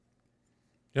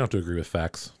You don't have to agree with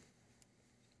facts.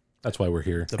 That's why we're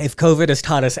here. If COVID has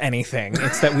taught us anything,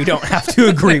 it's that we don't have to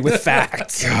agree with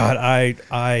facts. God,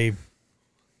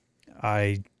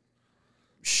 I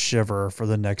shiver for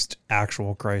the next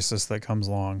actual crisis that comes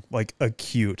along, like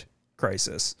acute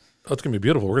crisis. Oh, it's going to be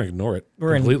beautiful. We're going to ignore it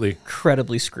We're completely.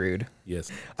 incredibly screwed. Yes.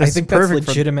 I This think is that's perfect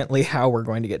for- legitimately how we're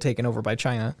going to get taken over by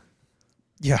China.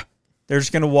 Yeah. They're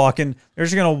just going to walk in. They're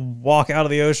just going to walk out of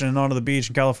the ocean and onto the beach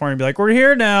in California and be like, we're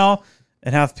here now.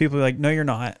 And half the people are like, no, you're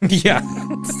not. Yeah.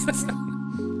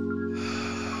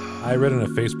 I read in a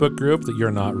Facebook group that you're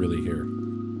not really here.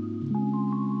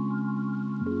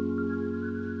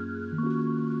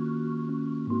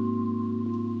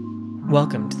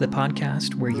 Welcome to the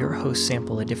podcast where your hosts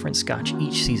sample a different scotch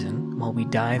each season while we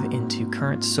dive into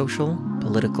current social,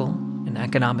 political, and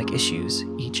economic issues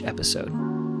each episode.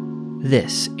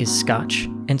 This is Scotch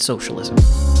and Socialism.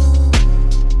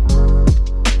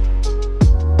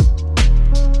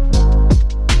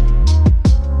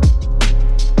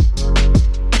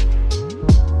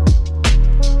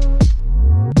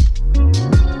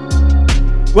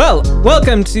 Well,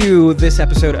 welcome to this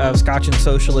episode of Scotch and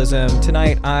Socialism.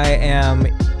 Tonight I am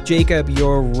Jacob,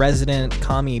 your resident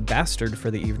commie bastard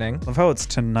for the evening. Love how it's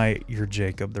tonight you're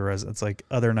Jacob, the resident. It's like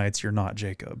other nights you're not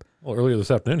Jacob. Well, earlier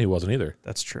this afternoon he wasn't either.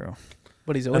 That's true.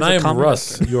 But he's always And I a am commie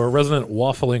Russ, bastard. your resident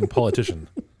waffling politician.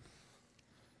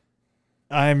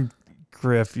 I'm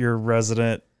Griff, your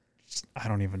resident. I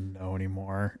don't even know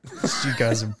anymore. You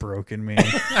guys have broken me.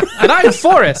 And I'm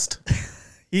Forrest.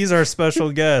 He's our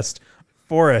special guest,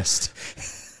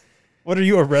 Forrest. What are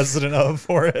you a resident of,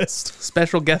 Forrest?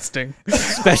 Special guesting.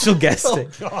 Special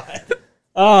guesting. God.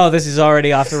 Oh, this is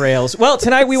already off the rails. Well,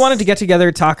 tonight we wanted to get together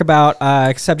to talk about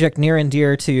a subject near and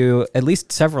dear to at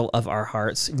least several of our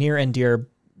hearts. Near and dear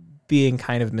being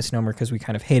kind of a misnomer because we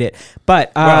kind of hate it.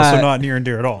 But Wow, so not near and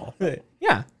dear at all.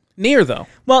 yeah. Near, though.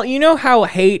 Well, you know how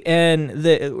hate and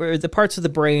the parts of the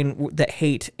brain that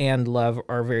hate and love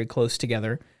are very close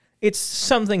together. It's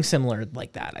something similar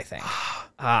like that, I think.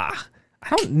 I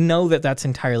don't know that that's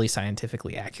entirely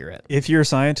scientifically accurate. If you're a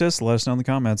scientist, let us know in the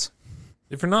comments.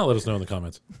 If you're not, let us know in the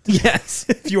comments. Yes.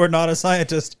 If you are not a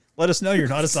scientist, let us know you're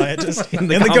not a scientist in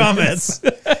the comments.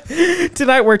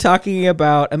 Tonight we're talking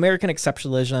about American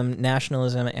exceptionalism,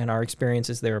 nationalism, and our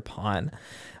experiences thereupon.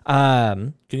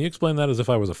 Can you explain that as if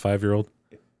I was a 5-year-old?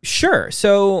 Sure.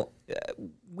 So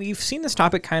we've seen this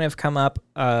topic kind of come up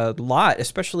a lot,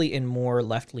 especially in more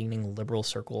left-leaning liberal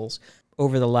circles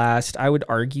over the last, I would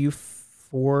argue,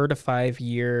 4 to 5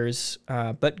 years,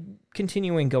 but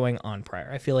continuing going on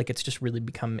prior. I feel like it's just really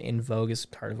become in vogue as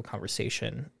part of a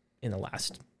conversation in the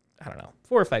last,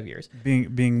 4 or 5 years.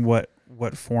 Being what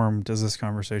form does this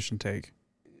conversation take?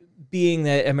 Being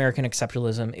that American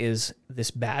exceptionalism is this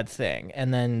bad thing.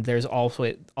 And then there's also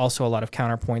a lot of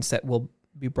counterpoints that will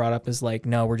be brought up as like,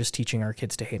 no, we're just teaching our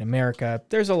kids to hate America.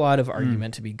 There's a lot of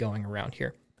argument to be going around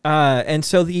here. And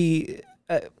so the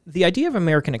idea of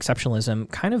American exceptionalism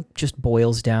kind of just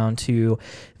boils down to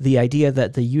the idea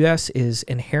that the U.S. is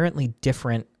inherently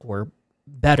different or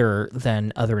better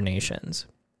than other nations.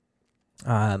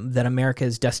 That America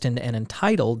is destined and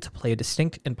entitled to play a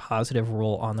distinct and positive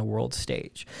role on the world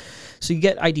stage. So you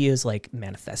get ideas like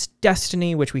manifest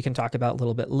destiny, which we can talk about a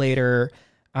little bit later,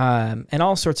 and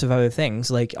all sorts of other things.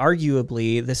 Like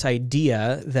arguably this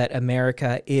idea that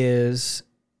America is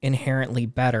inherently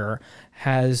better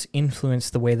has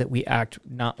influenced the way that we act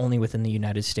not only within the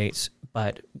United States,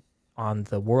 but on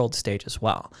the world stage as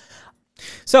well.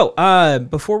 So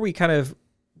before we kind of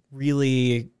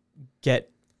really get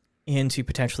into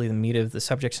potentially the meat of the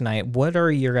subject tonight, what are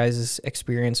your guys'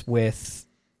 experience with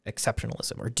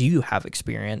exceptionalism, or do you have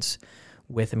experience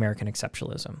with American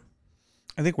exceptionalism?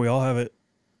 I think we all have it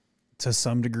to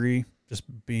some degree, just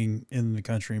being in the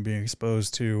country and being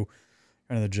exposed to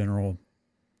kind of the general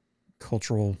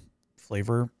cultural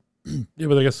flavor. Yeah,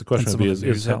 but I guess the question And would be some of the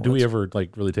news do we outlets. ever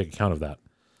like really take account of that?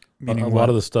 Meaning A lot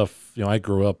of the stuff, I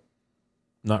grew up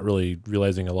not really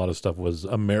realizing a lot of stuff was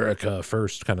America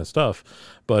first kind of stuff,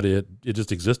 but it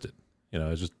just existed.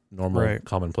 It's just normal, Right.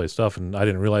 commonplace stuff. And I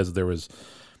didn't realize that there was,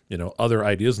 other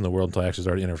ideas in the world until I actually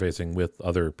started interfacing with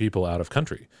other people out of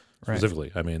country Right.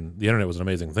 specifically. I mean, the internet was an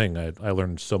amazing thing. I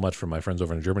learned so much from my friends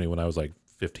over in Germany when I was like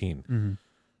 15. Mm-hmm.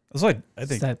 That's why I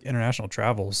think that- international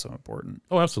travel is so important,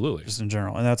 Oh, absolutely. just in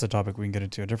general. And that's a topic we can get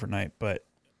into a different night. But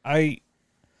I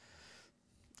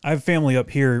have family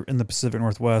up here in the Pacific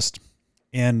Northwest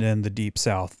and in the Deep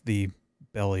South, the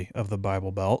belly of the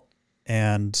Bible Belt.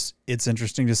 And it's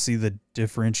interesting to see the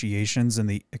differentiations in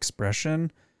the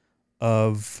expression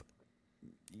of,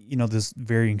 this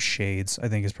varying shades, I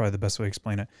think is probably the best way to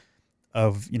explain it,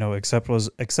 of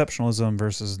exceptionalism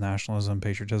versus nationalism,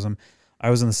 patriotism. I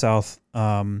was in the South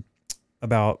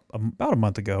about a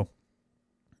month ago,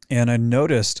 and I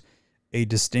noticed a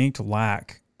distinct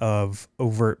lack of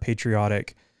overt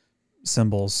patriotic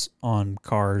symbols on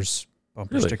cars,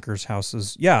 bumper Really? stickers,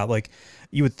 houses. Yeah, like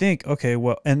you would think, okay,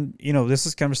 well, and this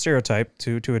is kind of a stereotype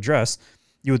to address.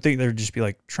 You would think there'd just be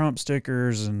like Trump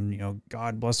stickers and,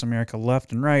 God bless America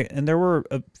left and right. And there were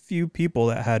a few people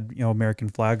that had, American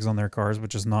flags on their cars,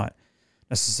 which is not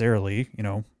necessarily,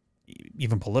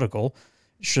 even political.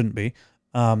 It shouldn't be.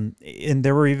 And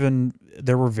there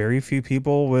were very few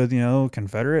people with,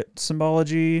 Confederate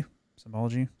symbolism,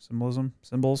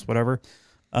 symbols, whatever.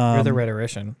 You're the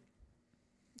rhetorician.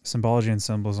 Symbology and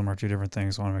symbolism are two different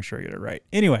things. So I want to make sure I get it right.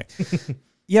 Anyway,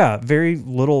 yeah, very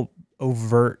little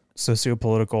overt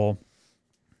socio-political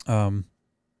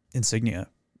insignia.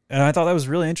 And I thought that was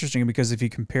really interesting because if you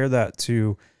compare that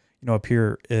to, up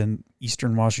here in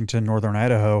eastern Washington, northern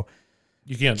Idaho,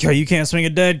 You can't. you can't swing a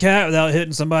dead cat without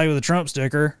hitting somebody with a Trump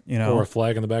sticker, Or a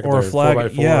flag in the back or of a their flag,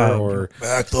 4x4 yeah, or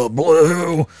back the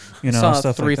blue, Saw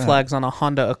stuff 3 like that. flags on a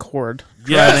Honda Accord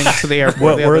Yes! driving to the airport.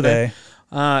 What the were other day.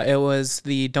 they? It was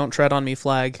the "Don't Tread on Me"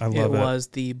 flag. I love it it. was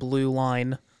the blue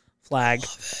line flag,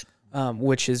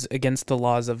 which is against the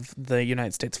laws of the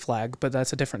United States flag, but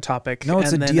that's a different topic. No,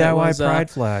 it's And a then it DIY was, pride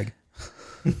flag.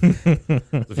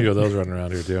 a few of those running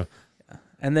around here too.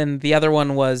 And then the other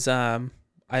one was I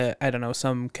don't know,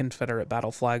 some Confederate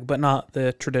battle flag, but not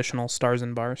the traditional stars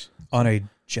and bars. On a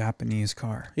Japanese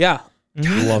car. Yeah.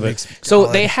 Love it. So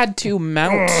they had to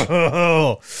mount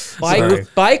Sorry.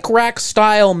 bike rack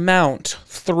style mount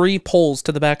 3 poles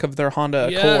to the back of their Honda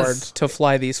Yes. Accord to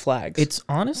fly these flags. It's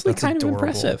honestly That's kind adorable. of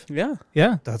impressive. yeah.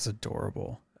 Yeah. That's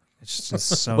adorable. It's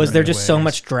just in so Was there many just so ways.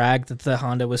 much drag that the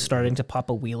Honda was starting to pop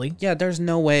a wheelie? Yeah, there's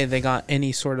no way they got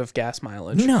any sort of gas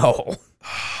mileage. No.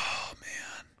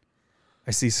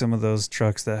 I see some of those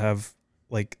trucks that have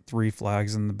like 3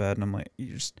 flags in the bed, and I'm like,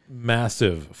 you just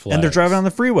Massive flags. and they're driving on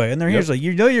the freeway, and they're Yep. here's like,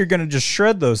 you're gonna just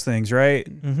shred those things, right?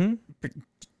 Mm-hmm.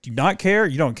 Do you not care?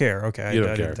 You don't care. Okay, You don't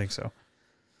I care. didn't think so.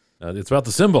 It's about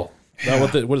the symbol,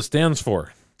 about what it stands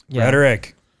for. Yeah.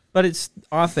 Rhetoric. But it's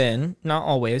often, not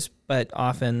always, but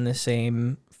often the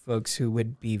same folks who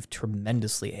would be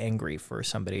tremendously angry for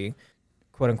somebody,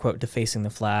 quote unquote, defacing the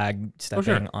flag, stepping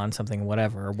sure. on something,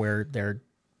 whatever, where they're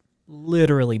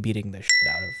literally beating the shit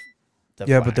out of the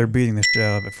Yeah, flag. but they're beating the shit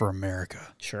out of it for America.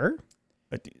 Sure.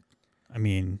 I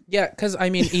mean, Yeah, because I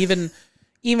mean, even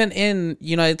in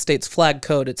United States flag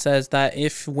code, it says that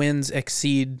if winds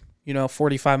exceed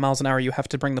 45 miles an hour, you have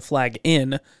to bring the flag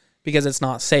in because it's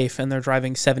not safe, and they're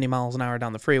driving 70 miles an hour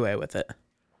down the freeway with it.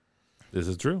 This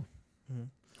is true.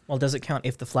 Well, does it count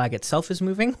if the flag itself is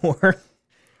moving or?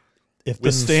 if the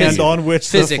With stand physics. on which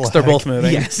Physics, the they're flag, both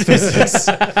moving. Yes. physics.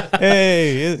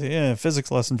 Hey, yeah, physics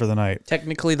lesson for the night.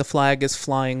 Technically, the flag is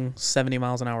flying 70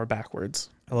 miles an hour backwards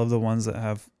I love the ones that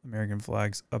have American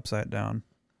flags upside down,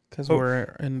 because Oh,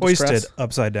 we're in hoisted distress.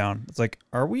 upside down. It's like,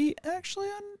 are we actually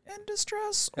in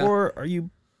distress, Yeah. or are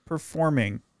you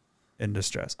performing in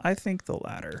distress? I think the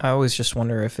latter. I always just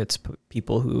wonder if it's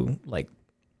people who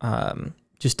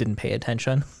just didn't pay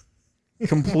attention.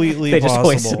 Completely They just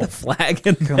possible. hoisted the flag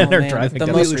and Come then on, are Man, driving the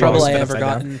down most street trouble with I it ever upside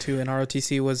got down. into in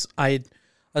ROTC was I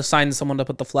assigned someone to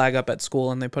put the flag up at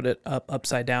school, and they put it up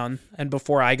upside down. And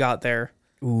before I got there,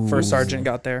 first sergeant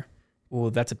got there.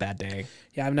 Ooh, that's a bad day.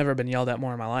 Yeah, I've never been yelled at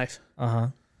more in my life. Uh-huh.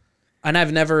 And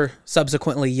I've never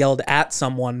subsequently yelled at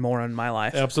someone more in my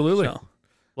life. Absolutely. So,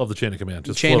 Love the chain of command.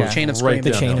 Just Chain- flows chain of right screaming.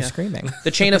 The down. chain Yeah. of screaming.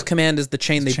 the chain of command is the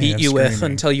chain they Chain beat of you with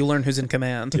screaming. until you learn who's in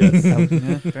command. Yes. Yeah,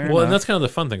 fair Well, and enough. that's kind of the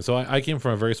fun thing. So I came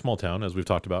from a very small town, as we've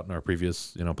talked about in our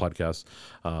previous, podcasts.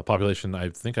 Population, I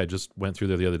think I just went through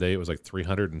there the other day. It was like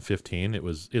 315.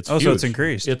 It's Oh, huge. so it's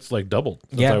increased. It's like doubled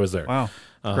since Yeah. I was there. Wow,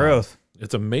 Uh, growth.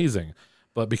 It's amazing.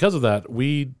 But because of that,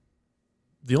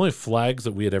 the only flags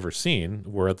that we had ever seen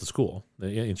were at the school. In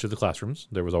each of the classrooms,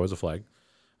 there was always a flag.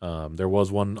 There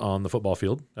was one on the football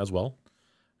field as well.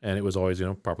 And it was always,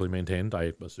 properly maintained.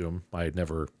 I assume I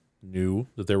never knew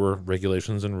that there were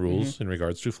regulations and rules in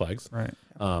regards to flags. Right.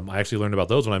 I actually learned about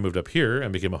those when I moved up here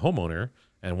and became a homeowner.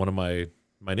 And one of my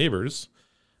neighbors,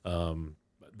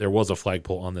 there was a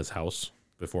flagpole on this house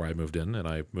before I moved in. And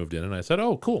I moved in and I said,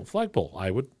 "Oh, cool, flagpole.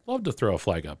 I would love to throw a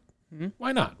flag up.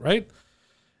 Why not, right?"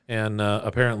 And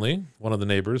apparently, one of the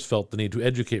neighbors felt the need to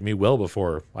educate me well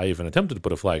before I even attempted to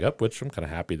put a flag up, which I'm kind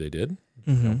of happy they did.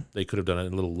 They could have done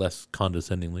it a little less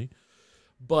condescendingly.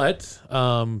 But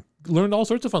learned all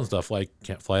sorts of fun stuff, like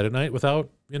can't fly it at night without,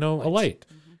 a light.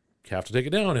 Have to take it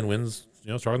down in winds,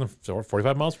 stronger than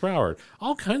 45 miles per hour.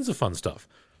 All kinds of fun stuff.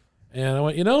 And I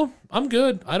went, I'm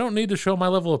good. I don't need to show my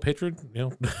level of hatred.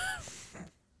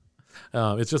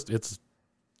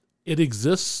 It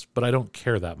exists, but I don't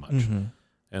care that much.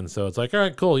 And so it's like, all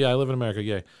right, cool. Yeah, I live in America.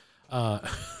 Yay.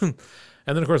 And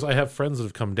then, of course, I have friends that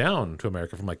have come down to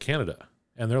America from like Canada.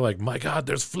 And they're like, my God,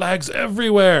 there's flags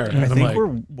everywhere. And I I'm think like, we're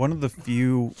one of the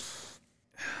few,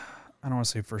 I don't want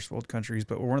to say first world countries,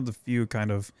 but we're one of the few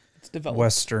kind of It's developed.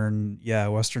 Western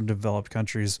developed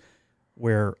countries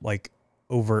where like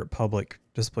overt public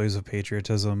displays of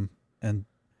patriotism and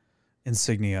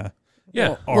insignia.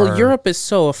 yeah. Well, are- Europe is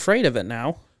so afraid of it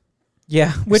now.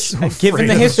 Yeah, which So given afraid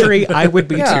the of history, I would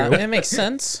be Yeah, too. it makes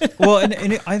sense. Well, and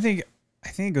I think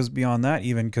it goes beyond that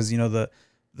even because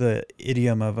the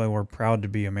idiom of we're proud to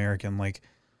be American, like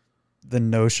the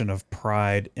notion of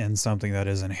pride in something that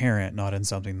is inherent, not in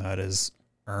something that is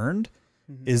earned,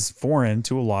 is foreign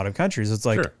to a lot of countries. It's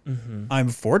like Sure. I'm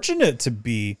fortunate to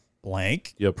be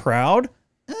blank, Yep. proud,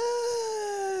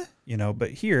 but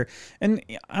here, and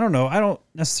I don't know, I don't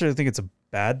necessarily think it's a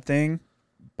bad thing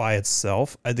by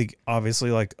itself. I think obviously,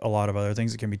 like a lot of other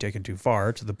things, it can be taken too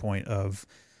far to the point of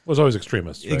Was always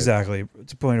extremist. Right? exactly to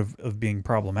the point of being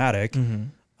problematic.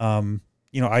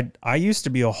 I used to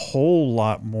be a whole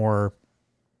lot more,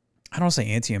 I don't say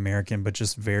anti-American, but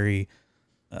just very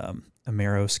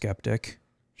Amero-skeptic.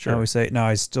 Sure. I always say. Now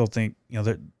I still think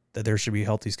that there should be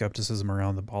healthy skepticism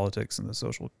around the politics and the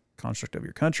social construct of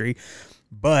your country,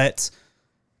 but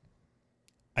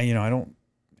I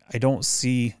don't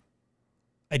see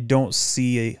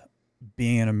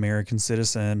being an American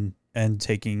citizen and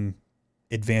taking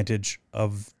advantage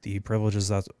of the privileges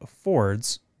that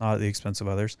affords, not at the expense of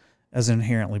others, as an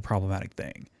inherently problematic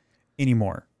thing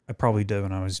anymore. I probably did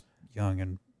when I was young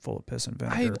and full of piss and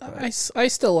vinegar. I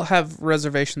still have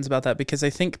reservations about that because I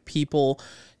think people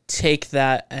take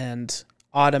that and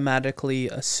automatically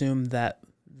assume that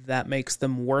makes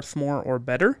them worth more or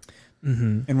better.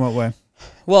 In what way?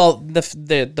 Well,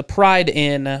 the pride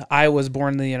in I was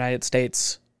born in the United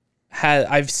States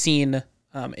I've seen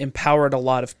empowered a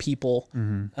lot of people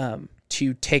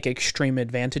to take extreme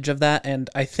advantage of that, and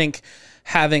I think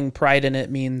having pride in it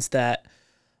means that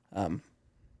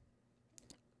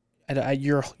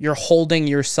you're holding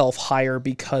yourself higher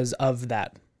because of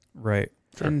that. Right.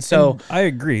 And so And I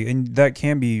agree, and that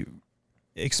can be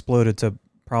exploded to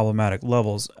problematic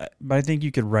levels. But I think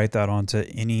you could write that onto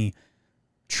any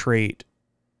trait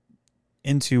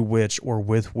into which or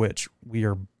with which we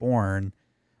are born.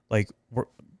 Like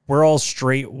we're all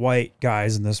straight white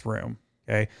guys in this room.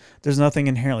 Okay, there's nothing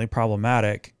inherently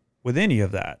problematic with any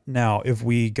of that. Now, if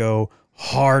we go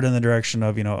hard in the direction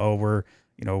of we're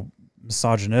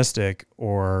misogynistic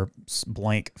or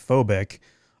blank phobic,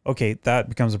 okay, that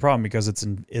becomes a problem because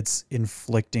it's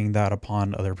inflicting that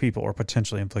upon other people or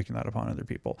potentially inflicting that upon other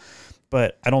people.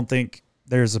 But I don't think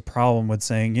there's a problem with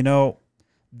saying,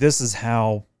 this is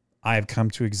how I've come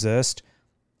to exist.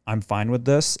 I'm fine with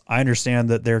this. I understand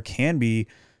that there can be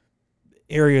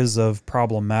areas of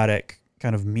problematic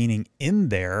kind of meaning in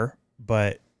there,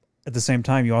 but at the same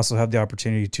time, you also have the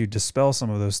opportunity to dispel some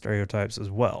of those stereotypes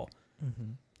as well,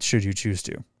 should you choose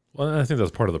to. Well, I think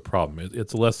that's part of the problem.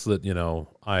 It's less that,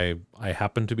 I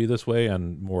happen to be this way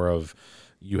and more of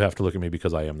you have to look at me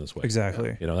because I am this way.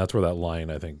 Exactly. That's where that line,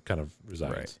 I think, kind of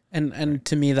resides. Right. and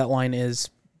to me that line is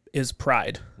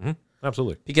pride.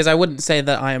 Absolutely. Because I wouldn't say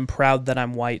that I am proud that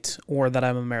I'm white or that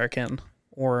I'm American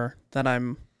or that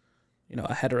I'm,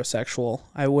 a heterosexual.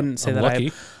 I wouldn't say I'm that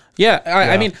lucky.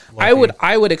 I mean, lucky.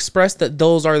 I would express that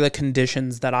those are the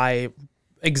conditions that I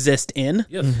exist in.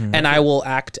 Yes. And I will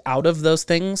act out of those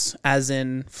things, as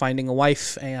in finding a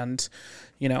wife and,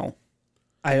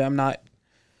 I'm not,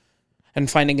 and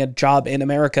finding a job in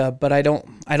America, but I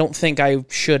don't think I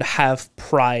should have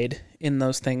pride in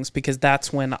those things, because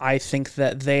that's when I think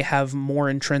that they have more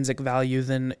intrinsic value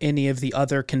than any of the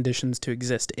other conditions to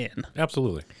exist in.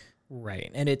 Absolutely.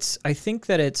 Right. And I think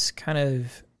that it's kind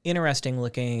of interesting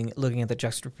looking at the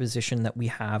juxtaposition that we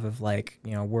have of like,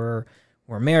 we're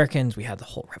Americans, we had the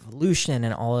whole revolution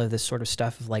and all of this sort of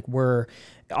stuff of like, we're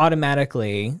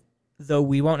automatically, though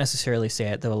we won't necessarily say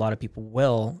it, though a lot of people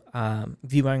will,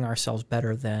 viewing ourselves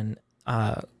better than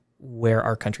where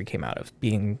our country came out of,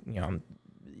 being,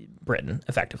 Britain,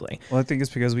 effectively. Well, I think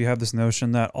it's because we have this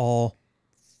notion that all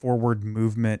forward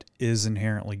movement is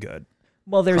inherently good.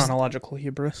 Well, there's Chronological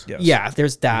hubris. Yes. yeah,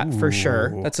 there's that for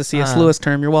sure. Ooh. That's a C.S. Lewis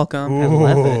term. You're welcome. I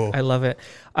love Ooh. it. I love it.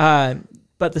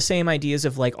 But the same ideas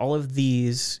of like all of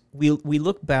these, we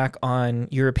look back on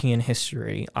European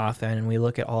history often, and we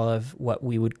look at all of what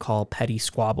we would call petty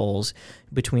squabbles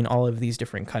between all of these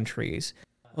different countries.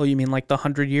 Oh, you mean like the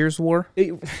 100 Years' War?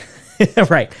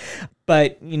 Right.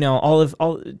 But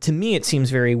to me, it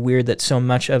seems very weird that so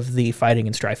much of the fighting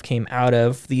and strife came out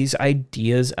of these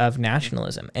ideas of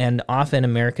nationalism. And often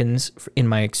Americans, in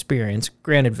my experience,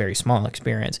 granted very small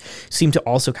experience, seem to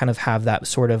also kind of have that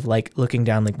sort of like looking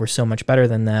down, like we're so much better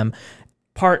than them.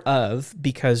 Part of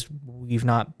because we've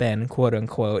not been quote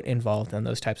unquote involved in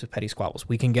those types of petty squabbles.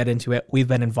 We can get into it. We've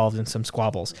been involved in some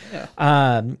squabbles.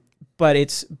 Yeah.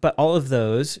 But all of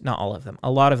those, not all of them,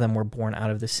 a lot of them were born out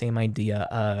of the same idea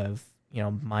of,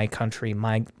 my country,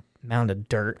 my mound of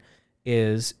dirt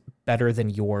is better than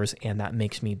yours, and that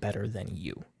makes me better than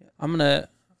you.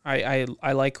 I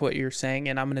like what you're saying,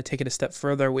 and I'm gonna take it a step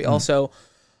further. We also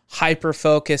hyper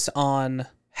focus on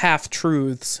half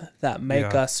truths that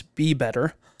make us be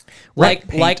better. Like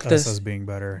Paint this us as being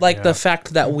better. the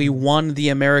fact that we won the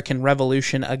American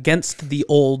Revolution against the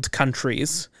old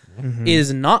countries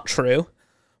is not true.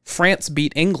 France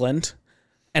beat England,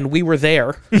 and we were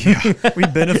there. we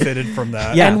benefited from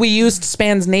that. Yeah. And we used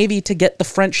Spain's navy to get the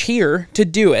French here to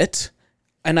do it.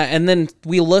 And then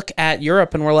we look at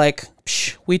Europe and we're like,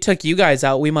 Psh, we took you guys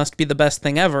out. We must be the best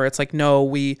thing ever. It's like, no,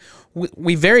 we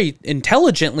very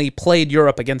intelligently played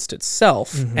Europe against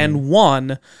itself and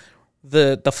won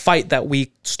the fight that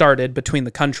we started between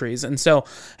the countries. And so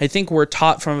I think we're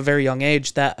taught from a very young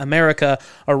age that America,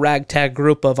 a ragtag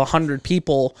group of 100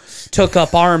 people, took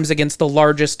up arms against the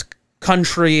largest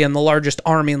country and the largest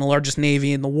army and the largest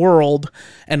navy in the world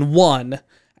and won,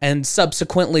 and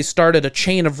subsequently started a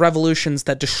chain of revolutions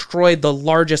that destroyed the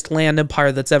largest land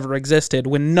empire that's ever existed,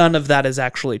 when none of that is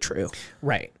actually true.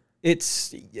 Right.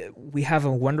 We have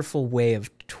a wonderful way of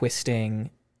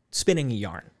spinning a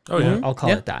yarn. Oh, yeah. I'll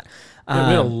call it that. Yeah,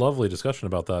 we had a lovely discussion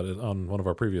about that on one of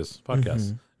our previous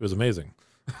podcasts. It was amazing.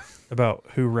 About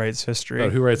who writes history.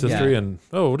 About who writes history, Yeah. and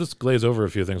we'll just glaze over a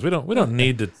few things. We don't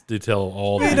need to detail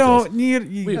all the We details. don't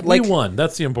need. We won.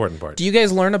 That's the important part. Do you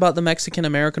guys learn about the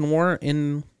Mexican-American War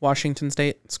in Washington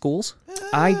State schools?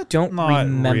 I don't Not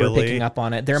remember really. picking up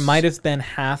on it. There might have been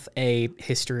half a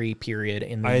history period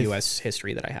in the U.S.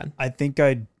 history that I had. I think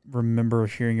I remember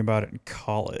hearing about it in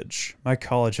college. My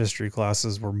college history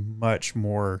classes were much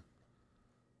more,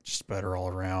 just better all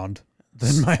around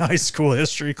than my high school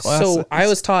history classes. So I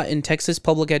was taught in Texas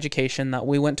public education that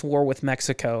we went to war with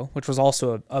Mexico, which was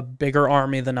also a bigger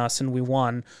army than us, and we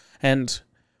won. And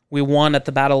we won at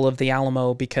the Battle of the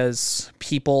Alamo because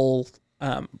people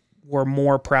were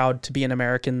more proud to be an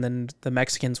American than the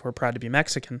Mexicans were proud to be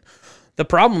Mexican. The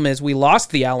problem is we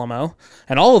lost the Alamo,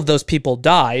 and all of those people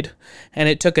died, and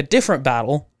it took a different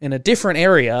battle in a different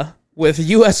area with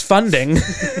U.S. funding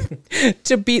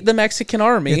to beat the Mexican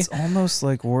army. It's almost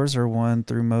like wars are won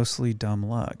through mostly dumb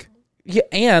luck. Yeah,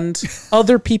 and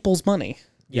other people's money.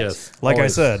 Yes. Like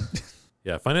always. I said,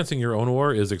 Yeah, financing your own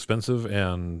war is expensive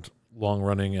and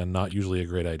long-running and not usually a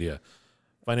great idea.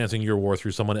 Financing your war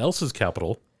through someone else's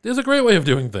capital is a great way of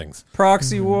doing things.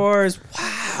 proxy wars.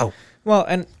 Wow. Well,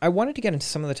 and I wanted to get into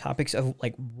some of the topics of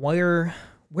like where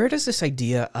does this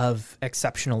idea of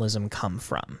exceptionalism come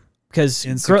from? Because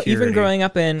Insecurity. even growing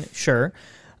up in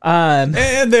And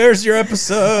there's your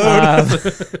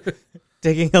episode.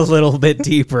 digging a little bit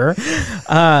deeper,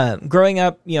 growing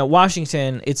up,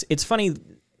 Washington. It's funny,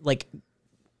 like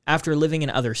after living in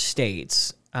other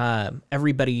states,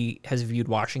 everybody has viewed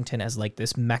Washington as like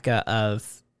this mecca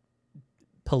of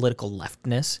political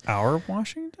leftness. Our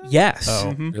Washington? Yes.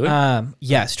 Oh. Really?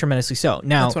 Yes, tremendously so.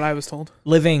 Now, That's what I was told.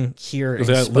 living here in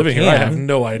Because Spokane, living here, I have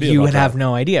no idea. you about would that. have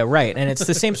no idea, right? And it's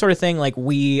the same sort of thing. Like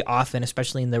we often,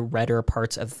 especially in the redder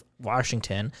parts of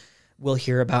Washington, will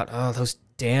hear about those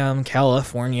damn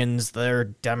Californians. They're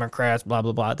Democrats. Blah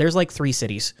blah blah. There's like three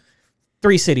cities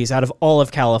out of all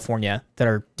of California that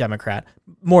are Democrat.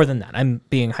 More than that. I'm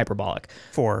being hyperbolic.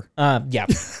 4. Yeah,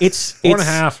 it's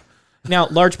 4.5. Now,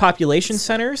 large population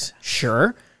centers,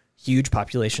 sure, huge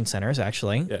population centers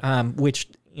actually, Yeah. which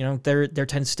there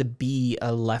tends to be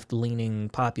a left-leaning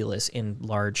populace in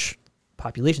large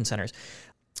population centers,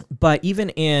 but even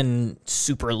in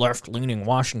super left-leaning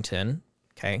Washington,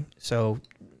 okay, so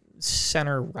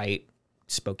center-right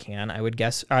Spokane, I would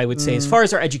say, as far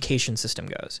as our education system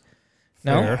goes.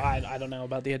 No, Fair. I don't know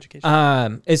about the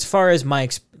education. as far as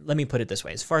let me put it this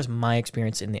way, as far as my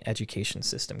experience in the education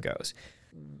system goes,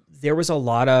 there was a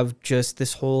lot of just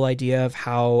this whole idea of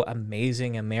how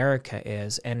amazing America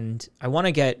is. And I want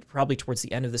to get probably towards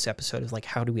the end of this episode is like,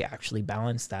 how do we actually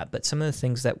balance that? But some of the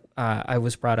things that I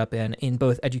was brought up in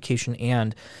both education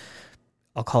and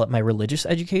I'll call it my religious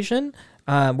education,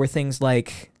 were things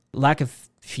like lack of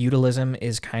feudalism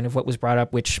is kind of what was brought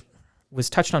up, which was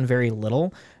touched on very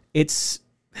little. It's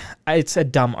a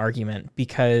dumb argument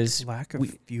because Lack of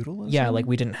feudalism? yeah, like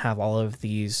we didn't have all of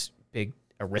these big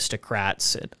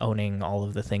aristocrats and owning all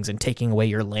of the things and taking away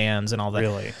your lands and all that.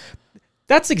 Really?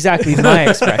 That's exactly my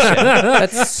expression.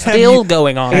 That's still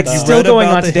going on. It's though. still read going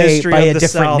about on the today history by of a the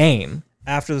different South? name.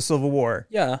 After the Civil War,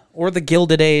 Yeah, or the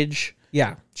Gilded Age.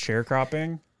 Yeah.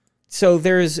 sharecropping. So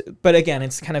but again,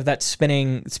 it's kind of that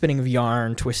spinning of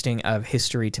yarn, twisting of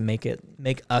history to make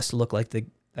us look like the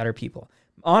better people.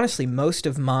 Honestly, most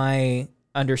of my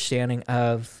understanding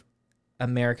of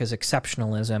America's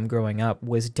exceptionalism growing up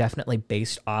was definitely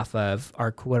based off of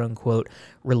our quote unquote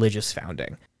religious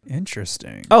founding.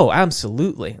 Interesting. Oh,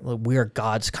 absolutely. We're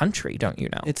God's country, don't you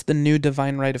know? It's the new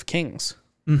divine right of kings.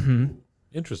 Mm-hmm.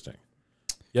 Interesting.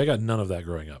 Yeah, I got none of that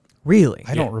growing up. Really?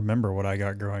 I don't remember what I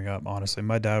got growing up. Honestly,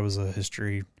 my dad was a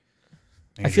history.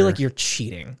 I feel like major. you're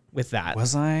cheating with that.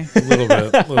 Was I? A little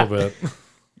bit, a little bit.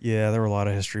 Yeah, there were a lot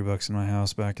of history books in my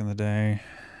house back in the day.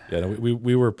 Yeah, no,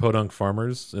 we were podunk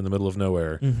farmers in the middle of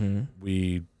nowhere. Mm-hmm.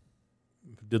 We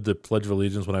did the Pledge of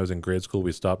Allegiance when I was in grade school.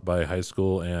 We stopped by high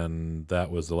school, and that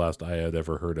was the last I had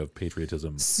ever heard of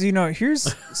patriotism. So,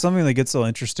 here's something that gets so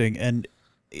interesting. And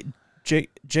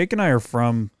Jake and I are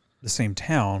from the same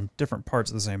town, different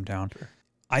parts of the same town. Sure.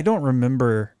 I don't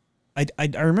remember. I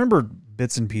remember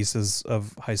bits and pieces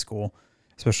of high school,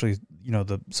 especially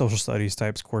the social studies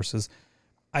types courses.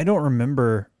 I don't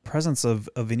remember presence of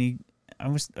any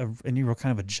real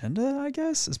kind of agenda. I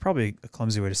guess is probably a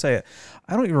clumsy way to say it.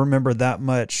 I don't even remember that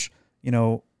much.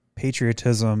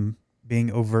 Patriotism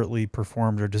being overtly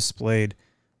performed or displayed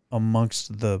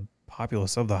amongst the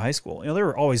populace of the high school. There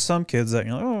were always some kids that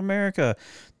oh, America.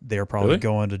 They're probably Really?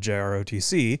 going to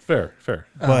JROTC. Fair.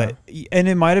 But and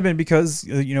it might have been because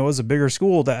it was a bigger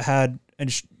school that had,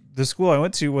 and the school I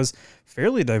went to was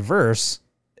fairly diverse,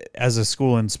 as a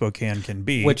school in Spokane can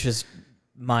be. Which is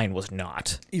mine was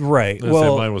not. Right.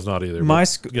 Well, mine was not either. My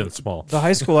again, it's small. The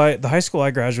high school I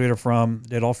graduated from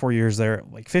did all 4 years there,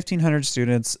 like 1,500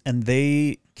 students, and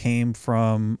they came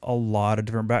from a lot of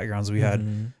different backgrounds. We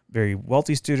had very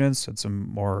wealthy students, had some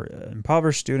more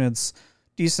impoverished students,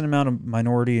 decent amount of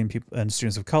minority and people and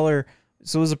students of color.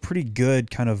 So it was a pretty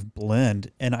good kind of blend.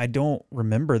 And I don't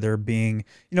remember there being,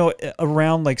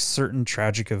 around like certain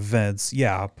tragic events.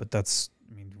 Yeah, but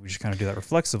we just kind of do that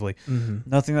reflexively. Mm-hmm.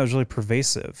 Nothing that was really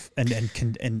pervasive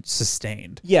and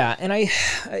sustained. Yeah, and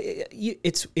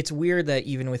it's weird that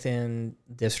even within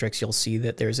districts you'll see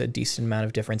that there's a decent amount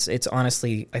of difference. It's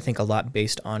honestly, I think, a lot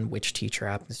based on which teacher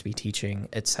happens to be teaching,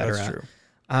 etc. That's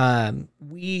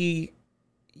true.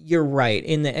 You're right.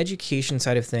 In the education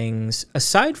side of things,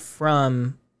 aside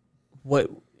from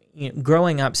what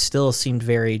growing up still seemed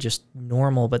very just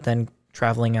normal, but then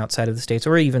traveling outside of the States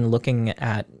or even looking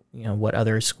at, what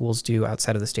other schools do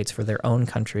outside of the States for their own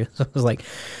country. So it was like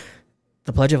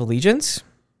the Pledge of Allegiance,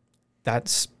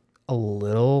 that's a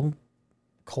little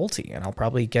culty, and I'll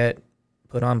probably get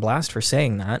put on blast for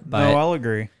saying that. But No, I'll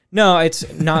agree. no,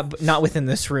 it's not within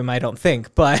this room, I don't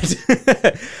think. But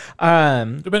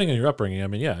Depending on your upbringing,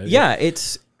 yeah. yeah,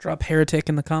 it's Drop heretic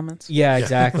in the comments. yeah,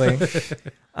 exactly.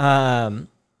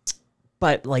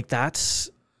 But like that's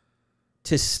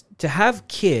to have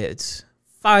kids,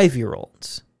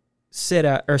 5-year-olds, sit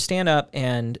up or stand up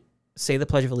and say the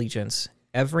Pledge of Allegiance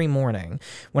every morning.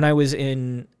 When I was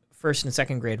in first and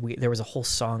second grade, there was a whole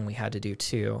song we had to do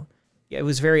too. It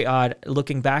was very odd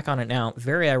looking back on it now.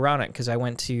 Very ironic because I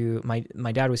went to my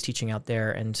dad was teaching out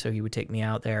there, and so he would take me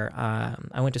out there.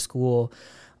 I went to school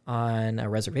on a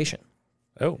reservation.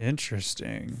 Oh,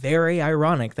 Interesting. Very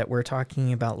ironic that we're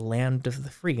talking about land of the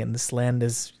free, and this land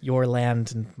is your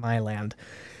land and my land.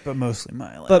 But mostly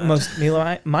my land. But mostly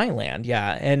my land,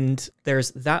 yeah. And there's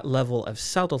that level of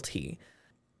subtlety.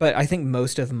 But I think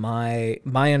most of my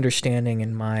understanding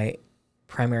and my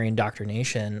primary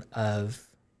indoctrination of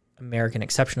American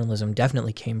exceptionalism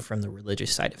definitely came from the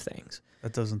religious side of things.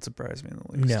 That doesn't surprise me in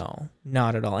the least. No,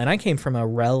 not at all. And I came from a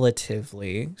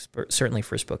relatively, certainly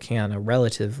for Spokane, a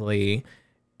relatively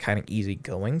kind of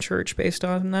easygoing church based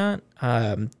on that.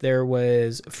 There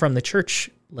was, from the church,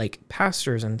 like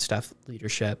pastors and stuff,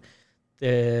 leadership,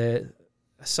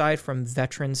 aside from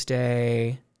Veterans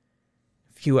Day,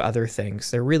 a few other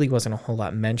things, there really wasn't a whole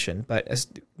lot mentioned. But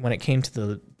when it came to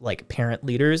the like parent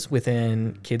leaders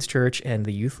within kids' church and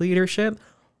the youth leadership,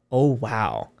 oh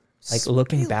wow. Like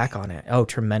looking back on it,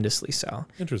 tremendously so.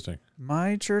 interesting.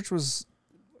 My church was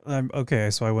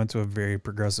okay. So I went to a very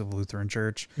progressive Lutheran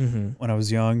church when I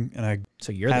was young, and I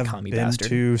So you're the have commie been bastard.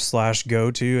 to /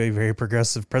 go to a very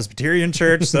progressive Presbyterian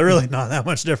church. So really not that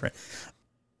much different.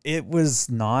 It was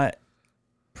not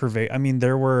pervasive. I mean,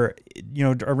 there were,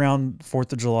 around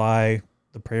 4th of July,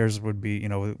 the prayers would be, we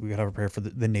would have a prayer for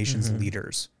the nation's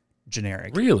leaders,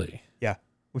 generic. Really? Yeah.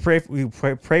 We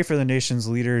pray for the nation's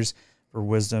leaders for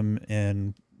wisdom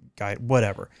and guide,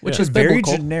 whatever. Which Yeah. is very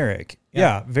biblical. generic. Yeah.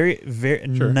 Yeah, very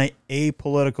Sure.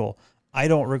 apolitical. I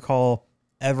don't recall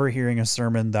ever hearing a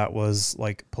sermon that was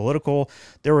like political.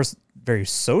 There was very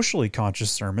socially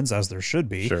conscious sermons, as there should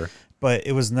be, Sure. but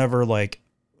it was never like,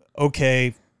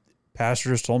 okay,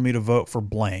 pastors told me to vote for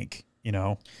blank. You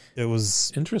know, it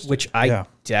was Interesting. which I Yeah.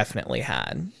 definitely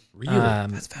had. Really?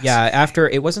 Yeah, after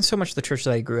it wasn't so much the church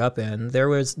that I grew up in. There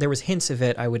was hints of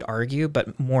it, I would argue,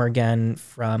 but more again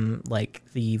from like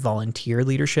the volunteer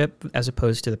leadership as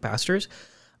opposed to the pastors.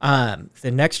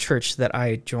 The next church that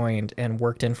I joined and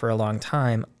worked in for a long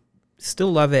time,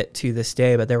 still love it to this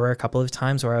day, but there were a couple of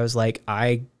times where I was like,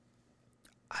 I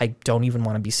don't even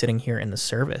want to be sitting here in the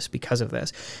service because of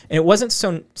this. And it wasn't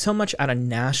so much at a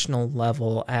national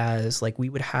level as like we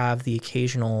would have the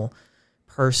occasional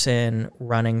person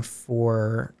running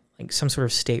for like some sort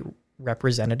of state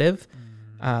representative.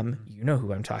 You know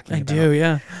who I'm talking I about. do,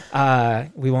 yeah.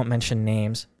 We won't mention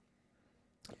names.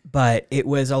 But it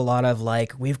was a lot of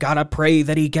like, we've got to pray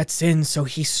that he gets in so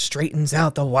he straightens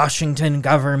out the Washington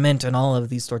government and all of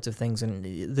these sorts of things. And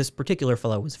this particular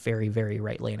fellow was very, very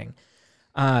right-leaning.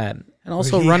 And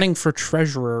also He- running for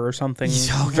treasurer or something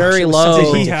Oh, gosh, very it was low.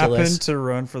 something Did he ridiculous. happen to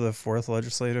run for the 4th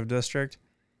legislative district?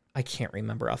 I can't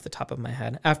remember off the top of my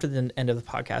head. After the end of the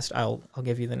podcast, I'll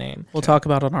give you the name. We'll talk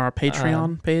about it on our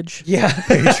Patreon page. Yeah.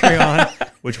 Patreon,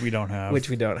 which we don't have Which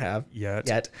we don't have yet.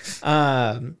 yet.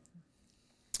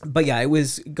 But yeah, it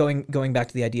was going back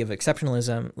to the idea of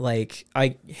exceptionalism. Like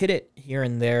I hit it here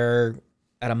and there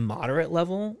at a moderate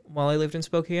level while I lived in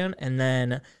Spokane, and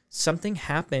then something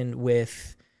happened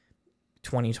with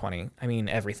 2020. I mean,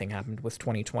 everything happened with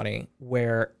 2020,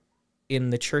 where in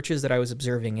the churches that I was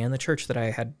observing and the church that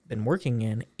I had been working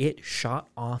in, it shot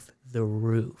off the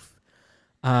roof.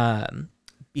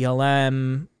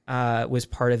 BLM was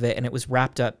part of it, and it was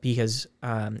wrapped up because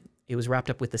it was wrapped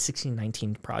up with the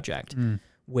 1619 Project,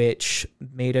 which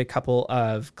made a couple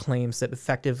of claims that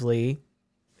effectively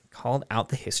called out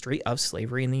the history of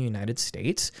slavery in the United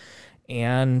States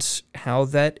and how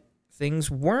that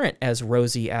things weren't as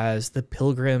rosy as the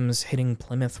Pilgrims hitting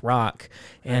Plymouth Rock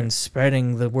and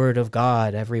spreading the word of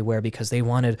God everywhere because they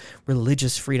wanted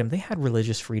religious freedom. They had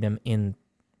religious freedom in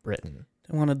Britain.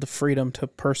 They wanted the freedom to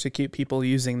persecute people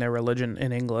using their religion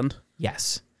in England.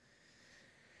 Yes.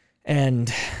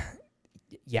 And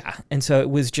yeah. And so it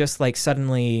was just like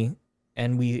suddenly,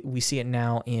 and we see it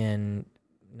now in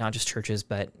not just churches,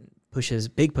 but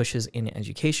big pushes in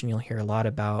education. You'll hear a lot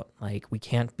about like, we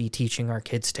can't be teaching our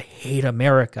kids to hate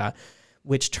America,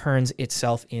 which turns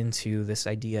itself into this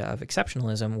idea of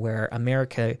exceptionalism where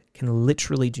America can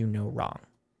literally do no wrong.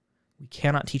 We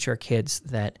cannot teach our kids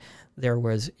that there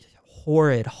was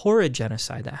horrid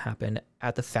genocide that happened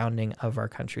at the founding of our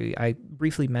country. I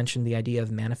briefly mentioned the idea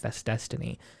of manifest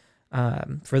destiny.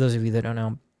 For those of you that don't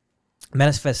know,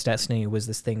 manifest destiny was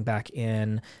this thing back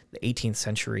in the 18th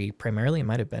century. Primarily, it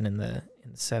might have been in the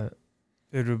It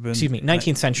would have been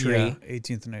 19th century. Yeah,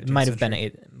 18th and 19th. It might have century.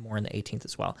 been more in the 18th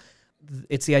as well.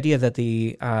 It's the idea that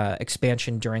the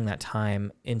expansion during that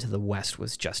time into the West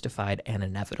was justified and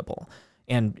inevitable,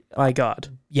 and By God.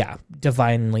 yeah,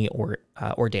 divinely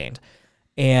ordained,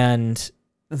 and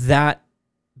that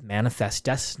manifest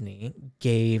destiny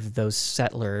gave those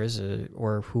settlers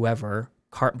or whoever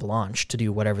carte blanche to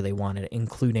do whatever they wanted,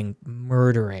 including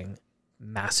murdering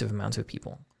massive amounts of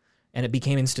people. And it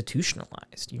became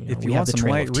institutionalized. You know, If we you have want the some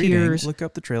Trail light of reading, Tears. look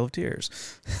up the Trail of Tears.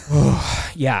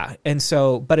 Yeah. And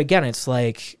so, but again, it's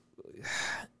like,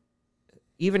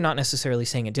 even not necessarily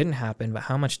saying it didn't happen, but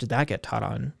how much did that get taught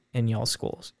on in y'all's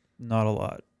schools? Not a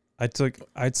lot. I took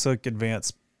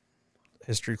advanced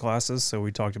history classes, so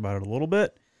we talked about it a little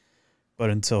bit. But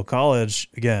until college,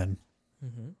 again,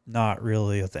 not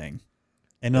really a thing.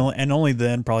 And only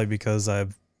then, probably because I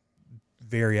have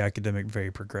very academic,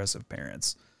 very progressive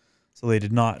parents. So they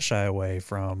did not shy away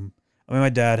from. I mean, my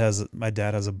dad has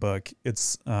a book.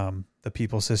 It's The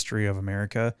People's History of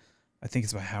America. I think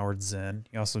it's by Howard Zinn.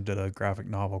 He also did a graphic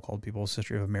novel called People's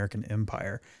History of American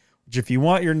Empire, which if you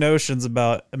want your notions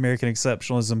about American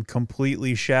exceptionalism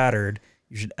completely shattered,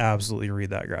 you should absolutely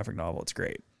read that graphic novel. It's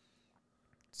great.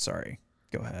 Sorry.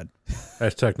 Go ahead.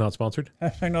 Hashtag not sponsored.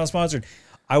 Hashtag not sponsored.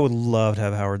 I would love to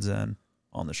have Howard Zinn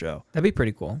on the show. That'd be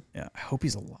pretty cool. Yeah, I hope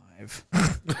he's alive.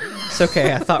 It's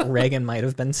okay. I thought Reagan might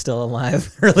have been still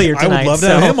alive earlier I tonight. would love to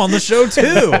have him on the show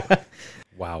too.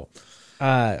 Wow.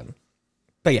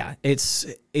 But yeah, it's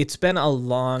been a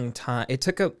long time. It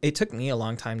took me a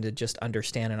long time to just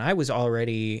understand, and I was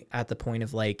already at the point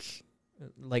of like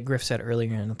Griff said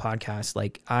earlier in the podcast,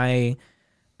 like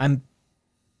I'm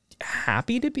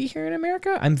happy to be here in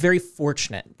America. I'm very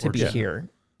fortunate to be Yeah. here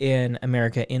in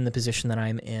America in the position that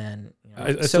I'm in, you know,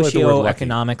 I still like the word lucky,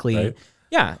 socioeconomically, right?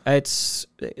 yeah, that's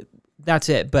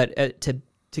it. But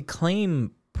to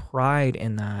claim pride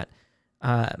in that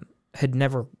had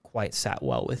never quite sat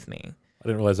well with me. I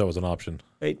didn't realize that was an option.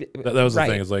 That was the Right.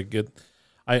 thing. Is like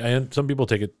I some people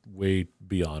take it way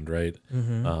beyond, right?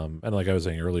 Mm-hmm. And like I was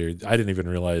saying earlier, I didn't even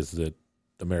realize that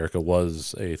America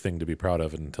was a thing to be proud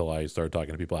of until I started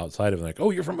talking to people outside of it. Like,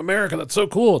 oh, you're from America. That's so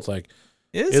cool. It's like,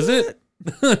 is it?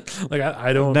 Like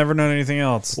I don't. Never known anything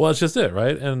else. Well, it's just it,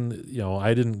 right? And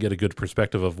I didn't get a good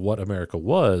perspective of what America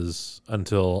was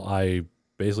until I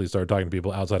basically started talking to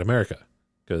people outside America,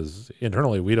 because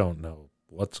internally we don't know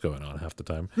what's going on half the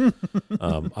time.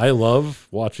 I love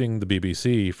watching the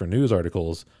BBC for news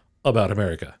articles about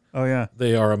America. Oh yeah,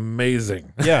 They are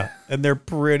amazing. yeah, and they're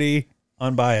pretty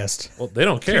unbiased Well, they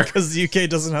don't care. because the UK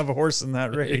doesn't have a horse in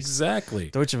that race. Exactly.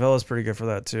 Deutsche Welle is pretty good for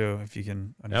that too, if you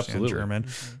can understand Absolutely. German.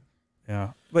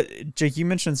 Yeah, but Jake, you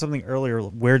mentioned something earlier.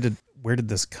 Where did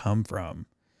this come from?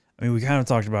 I mean, we kind of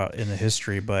talked about in the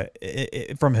history, but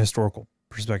from a historical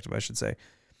perspective, I should say.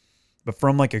 But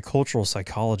from like a cultural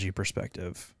psychology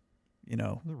perspective,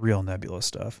 the real nebulous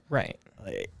stuff. Right.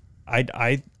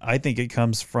 I think it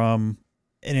comes from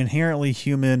an inherently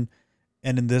human,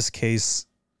 and in this case,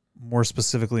 more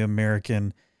specifically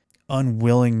American,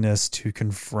 unwillingness to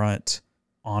confront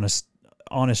honest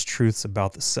truths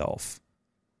about the self.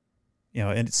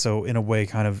 And so in a way,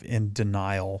 kind of in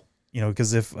denial.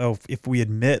 Because if we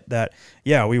admit that,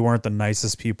 yeah, we weren't the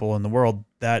nicest people in the world,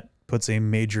 that puts a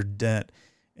major dent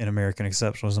in American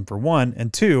exceptionalism, for one,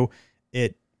 and two,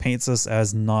 it paints us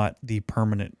as not the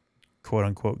permanent, quote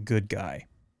unquote, good guy.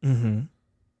 Mm-hmm.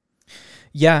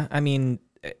 Yeah, I mean,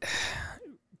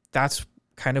 that's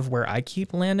kind of where I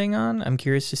keep landing on. I'm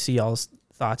curious to see y'all's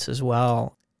thoughts as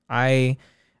well. I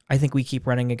think we keep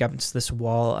running against this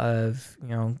wall of,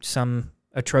 some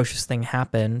atrocious thing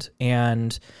happened,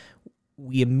 and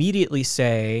we immediately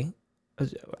say,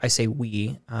 I say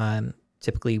we,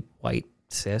 typically white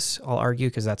cis, I'll argue,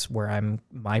 because that's where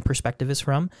my perspective is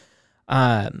from.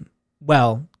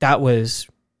 Well, that was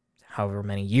however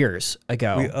many years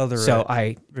ago. We other so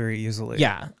it very easily.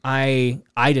 Yeah, I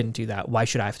didn't do that. Why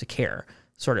should I have to care?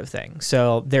 Sort of thing.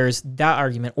 So there's that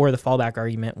argument, or the fallback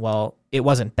argument. Well, it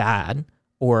wasn't bad,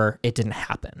 or it didn't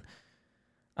happen.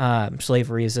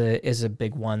 Slavery is a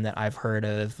big one that I've heard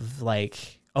of.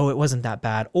 Like, oh, it wasn't that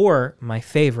bad. Or my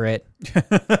favorite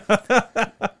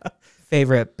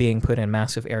being put in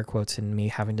massive air quotes and me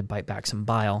having to bite back some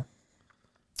bile.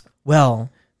 Well,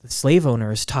 the slave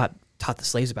owners taught the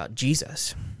slaves about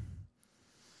Jesus.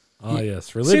 Ah,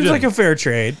 yes, religion. Seems like a fair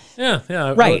trade. yeah.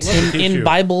 Right. Let me teach In you.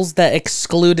 Bibles that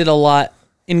excluded a lot,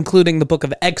 including the book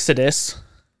of Exodus.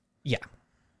 Yeah.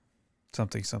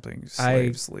 Something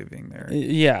slaves leaving there. I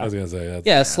Yeah. was gonna say that's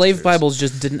Yeah, slave bastards. Bibles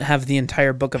just didn't have the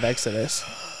entire book of Exodus.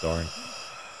 darn.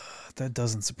 That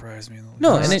doesn't surprise me.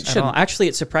 No, Not and it at all. shouldn't. Actually,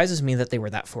 it surprises me that they were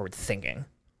that forward thinking.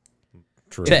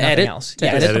 True. To nothing edit, else. to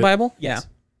Yes. edit the Edit. Bible? Yes.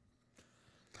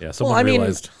 Yeah, someone I mean-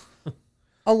 realized.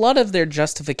 A lot of their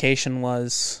justification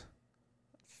was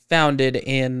founded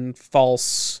in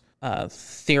false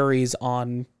theories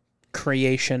on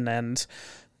creation and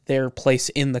their place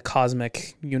in the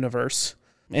cosmic universe,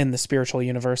 in the spiritual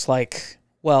universe. Like,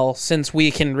 well, since we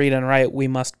can read and write, we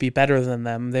must be better than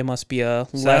them. They must be a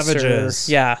lesser, Savages.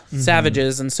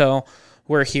 savages, and so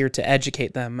we're here to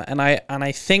educate them. And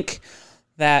I think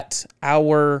that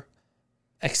our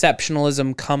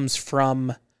exceptionalism comes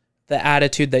from the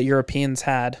attitude that Europeans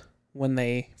had when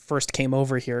they first came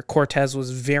over here. Cortez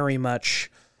was very much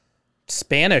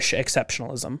Spanish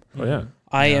exceptionalism. Oh yeah.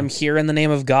 I am here in the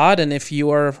name of God, and if you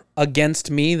are against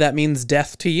me, that means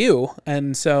death to you.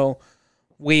 And so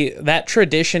that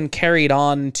tradition carried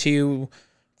on to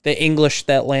the English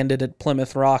that landed at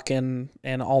Plymouth Rock and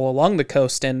all along the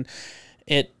coast, and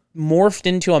it morphed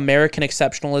into American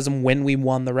exceptionalism when we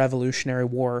won the Revolutionary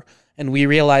War, and we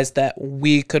realized that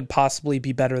we could possibly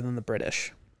be better than the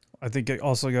British. I think it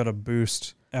also got a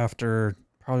boost after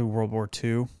probably World War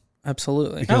II,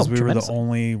 Absolutely. because we were the tremendously.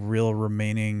 only real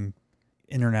remaining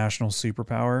international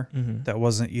superpower that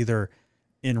wasn't either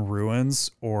in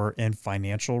ruins or in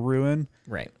financial ruin.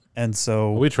 Right. And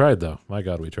so We tried though. My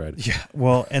God, we tried. yeah,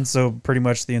 well, and so pretty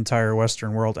much the entire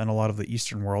Western world and a lot of the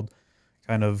Eastern world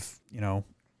kind of,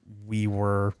 we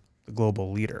were the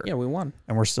global leader. Yeah, we won.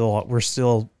 And we're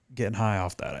still getting high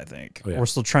off that, I think. Oh, yeah. We're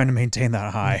still trying to maintain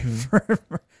that high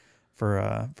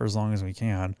for as long as we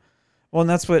can. Well, and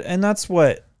that's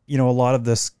what a lot of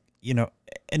this,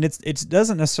 and it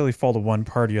doesn't necessarily fall to one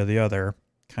party or the other,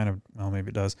 kind of, well, maybe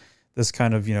it does. This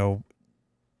kind of,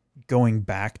 going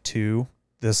back to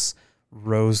this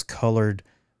rose-colored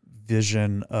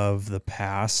vision of the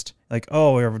past. Like,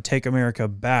 oh, we're going to take America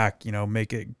back,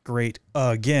 make it great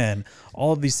again.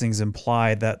 All of these things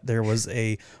imply that there was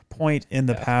a point in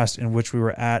the past in which we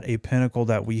were at a pinnacle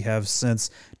that we have since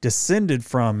descended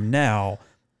from now,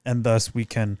 and thus we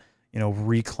can,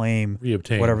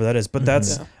 reobtain whatever that is. But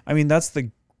that's the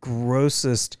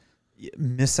grossest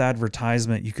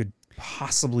misadvertisement you could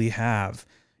possibly have.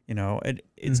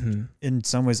 It's in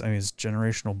some ways, it's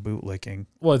generational bootlicking.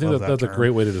 Well, I think that's a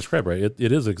great way to describe it, right?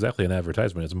 It is exactly an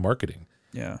advertisement. It's marketing.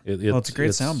 Yeah. It's a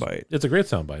great soundbite. It's a great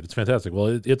soundbite. It's fantastic.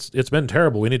 Well, it's been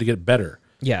terrible. We need to get better.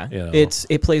 Yeah.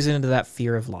 It plays into that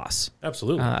fear of loss.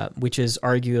 Absolutely. Which is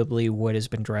arguably what has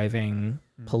been driving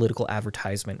political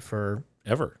advertisement for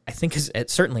ever. I think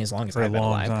certainly as long as I've been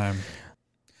alive. Time.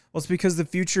 Well, it's because the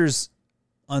future's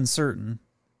uncertain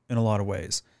in a lot of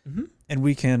ways. Mm-hmm. And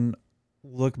we can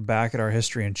look back at our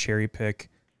history and cherry pick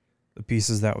the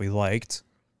pieces that we liked,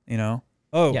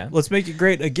 let's make it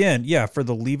great again. Yeah, for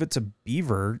the Leave It to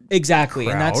Beaver exactly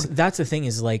crowd. And that's the thing,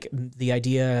 is like the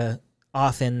idea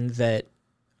often that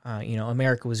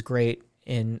America was great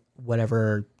in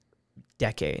whatever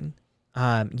decade.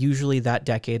 Usually that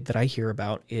decade that I hear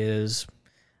about is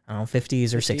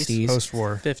 50s or 60s.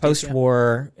 Post-war. 50s,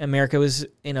 Post-war, America was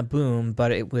in a boom,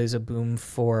 but it was a boom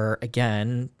for,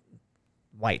 again,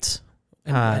 whites.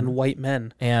 And white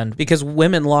men. And because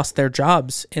women lost their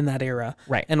jobs in that era.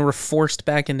 Right. And were forced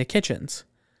back into kitchens.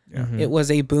 Yeah. Mm-hmm. It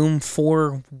was a boom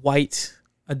for white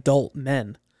adult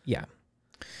men. Yeah.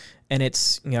 And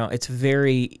it's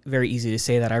very, very easy to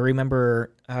say that. I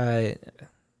remember I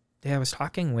was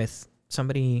talking with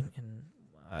somebody in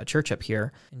a church up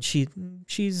here, and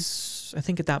she's I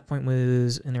think at that point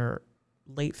was in her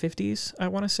late 50s, I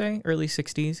want to say, early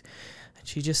 60s. And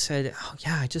she just said, oh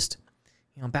yeah, I just,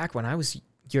 back when I was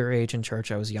your age in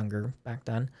church, I was younger back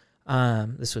then.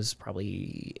 This was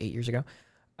probably 8 years ago.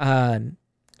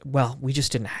 Well, we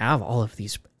just didn't have all of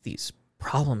these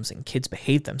problems, and kids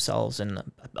behaved themselves, and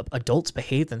adults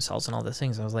behaved themselves, and all these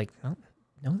things. I was like,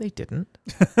 no, they didn't.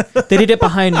 They did it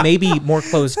behind maybe more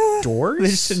closed doors. They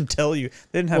just didn't tell you.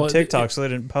 They didn't have TikTok, so they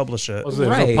didn't publish it. Well, there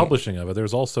was no publishing of it. There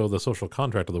was also the social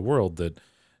contract of the world that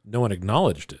no one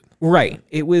acknowledged it. Right.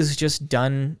 It was just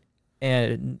done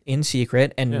in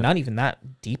secret, and not even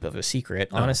that deep of a secret,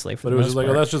 honestly. But it was just like,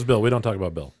 that's just Bill. We don't talk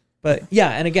about Bill. But yeah,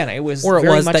 and again, it was or it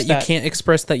very was much that you can't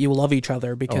express that you love each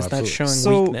other because that's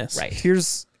showing weakness. Right.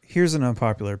 Here's an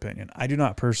unpopular opinion. I do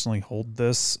not personally hold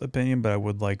this opinion, but I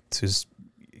would like to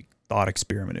thought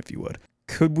experiment, if you would.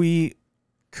 Could we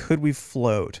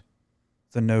float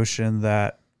the notion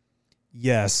that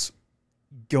yes,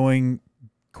 going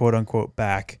quote unquote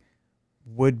back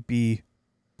would be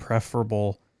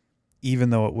preferable, even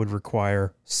though it would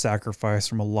require sacrifice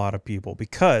from a lot of people?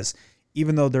 Because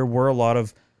even though there were a lot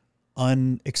of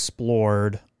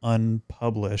unexplored,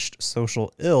 unpublished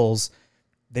social ills,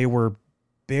 they were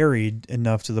buried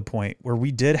enough to the point where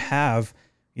we did have,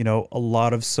 a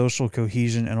lot of social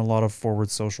cohesion and a lot of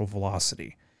forward social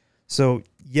velocity. So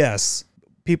yes,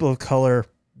 people of color,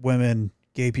 women,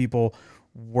 gay people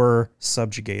were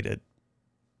subjugated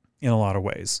in a lot of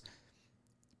ways.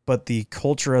 But the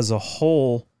culture as a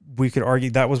whole, we could argue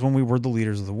that was when we were the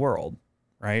leaders of the world,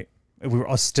 right? We were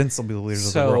ostensibly the leaders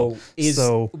of the world.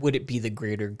 So would it be the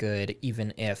greater good,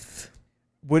 even if...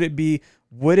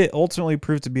 Would it ultimately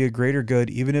prove to be a greater good,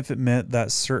 even if it meant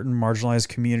that certain marginalized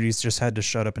communities just had to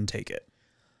shut up and take it?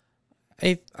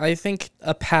 I think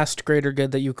a past greater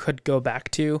good that you could go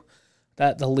back to,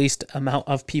 that the least amount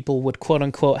of people would quote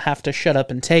unquote have to shut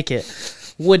up and take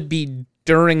it, would be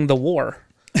during the war.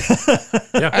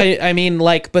 I mean,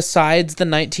 like, besides the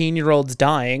 19-year-olds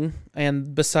dying,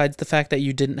 and besides the fact that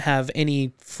you didn't have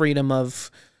any freedom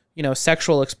of,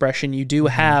 sexual expression, you do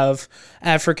have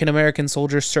African American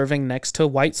soldiers serving next to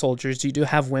white soldiers. You do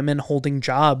have women holding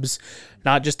jobs,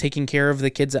 not just taking care of the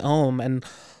kids at home. And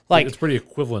like, it's pretty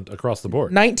equivalent across the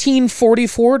board.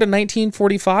 1944 to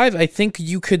 1945, I think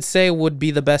you could say would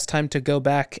be the best time to go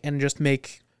back and just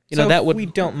make, that would. We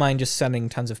don't mind just sending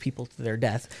tons of people to their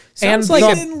death. And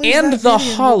the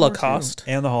Holocaust.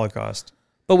 And the Holocaust.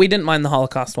 But we didn't mind the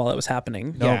Holocaust while it was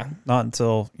happening. No, Yeah. not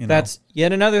until, That's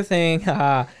yet another thing.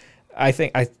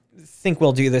 I think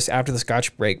we'll do this after the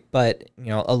Scotch break, but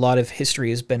a lot of history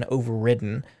has been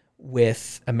overridden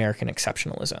with American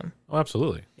exceptionalism. Oh,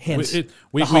 absolutely. Hence, the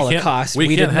Holocaust.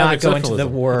 We did not go into the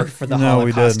war for the No,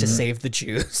 we Holocaust to didn't. save the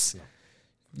Jews.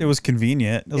 It was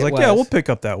convenient. It was It like, yeah, was. we'll pick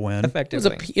up that win.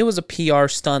 Effectively. It was a PR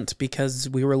stunt because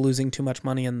we were losing too much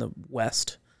money in the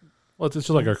West. Well, it's just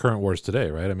like our current wars today,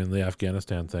 right? I mean, the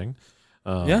Afghanistan thing.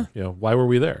 Yeah. Why were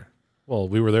we there? Well,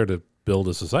 we were there to build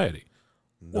a society.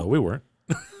 No, we weren't.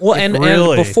 Well, and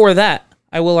Really? before that,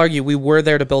 I will argue we were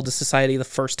there to build a society the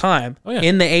first time Oh, yeah.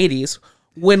 in the 80s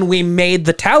when we made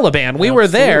the Taliban. We were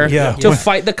there Yeah. to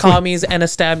fight the commies and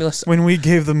establish. When we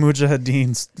gave the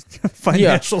Mujahideens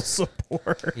financial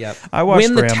support. Yep. I watched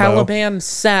When the Rambo. Taliban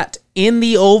sat in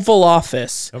the Oval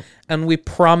Office Yep. and we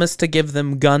promised to give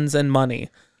them guns and money,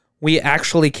 we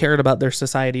actually cared about their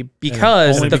society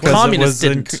because Only the because communists it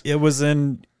was didn't. it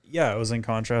was in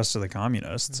contrast to the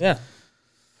communists. Yeah.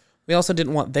 We also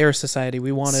didn't want their society.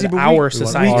 We wanted See, but our we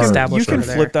society can- established You can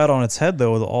over flip there. that on its head,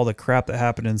 though, with all the crap that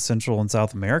happened in Central and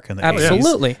South America in the 80s,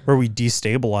 Absolutely. where we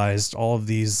destabilized all of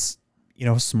these,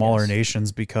 smaller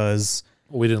nations because,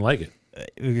 We didn't like it.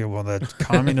 the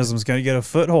communism's going to get a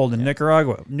foothold in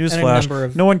Nicaragua. number Newsflash: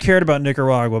 of- no one cared about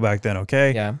Nicaragua back then.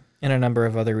 Okay, Yeah, and a number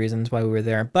of other reasons why we were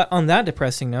there. But on that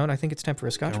depressing note, I think it's time for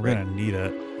a Scotch we're break. going to need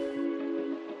it.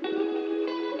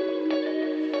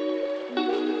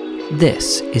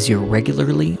 This is your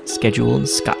regularly scheduled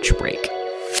Scotch break.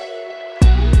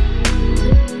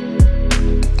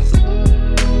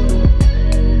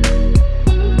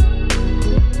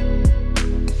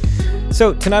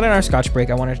 So tonight on our Scotch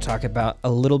break, I wanted to talk about a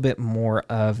little bit more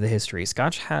of the history.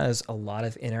 Scotch has a lot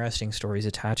of interesting stories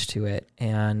attached to it,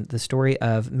 and the story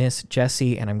of Miss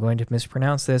Jessie, and I'm going to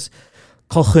mispronounce this,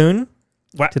 Colquhoun.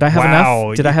 Did I have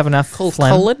enough? Did I have enough phlegm?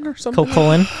 Cullen or something?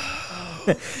 Cullen.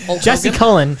 Jesse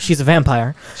Cullen. She's a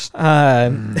vampire.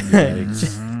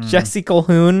 Jesse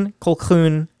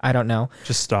Colquhoun. I don't know.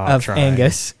 Just stop. Of trying.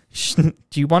 Angus.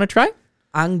 Do you want to try?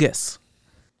 Angus.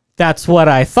 That's what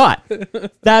I thought.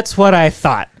 That's what I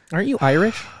thought. Aren't you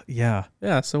Irish? Yeah.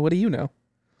 Yeah, so what do you know?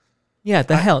 Yeah,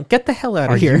 get the hell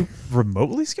out Are of here. you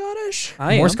remotely Scottish?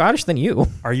 I More am. Scottish than you.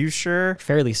 Are you sure?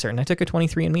 Fairly certain. I took a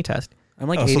 23andMe test. I'm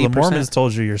like Oh, 80%. so the Mormons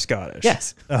told you you're Scottish.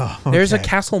 Yes. Oh, There's a okay.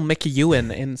 Castle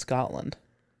McEwen in Scotland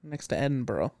next to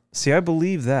Edinburgh. See, I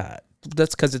believe that.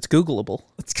 That's because it's Googleable.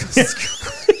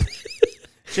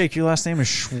 Jake, your last name is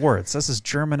Schwartz. That's as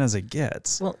German as it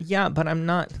gets. Well, yeah, but I'm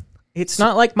not. It's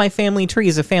not like my family tree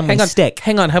is a family stick.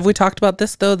 Hang on. Have we talked about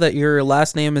this, though, that your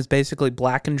last name is basically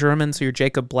Black in German, so you're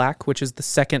Jacob Black, which is the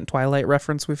second Twilight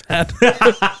reference we've had?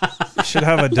 You should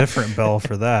have a different bell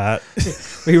for that.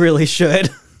 We really should.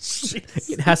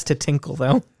 It has to tinkle,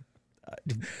 though.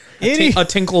 A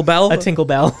tinkle bell? A tinkle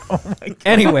bell. Oh my God.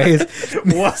 Anyways.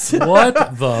 What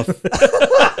the?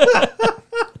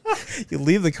 You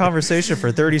leave the conversation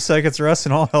for 30 seconds, Russ,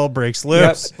 and all hell breaks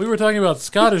loose. We were talking about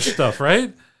Scottish stuff,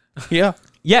 right? Yeah.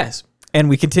 Yes. And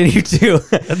we continue to.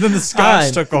 And then the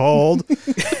Scotch took a hold.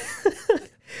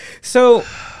 So,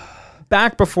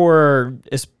 back before,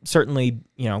 certainly,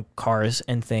 cars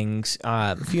and things,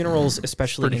 funerals,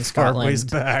 especially Pretty in far ways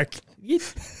Scotland, back.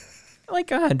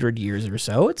 like 100 years or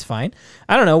so. It's fine.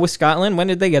 I don't know. With Scotland, when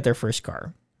did they get their first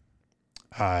car?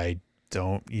 I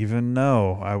don't even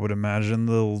know. I would imagine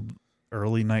the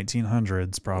early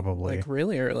 1900s, probably. Like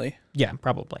really early. Yeah,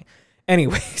 probably.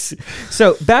 Anyways,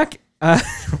 so back. Oh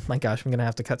my gosh, I'm gonna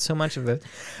have to cut so much of it.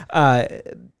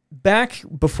 Back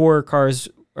before cars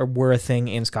were a thing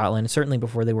in Scotland, certainly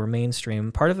before they were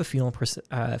mainstream, part of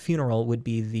a funeral would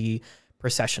be the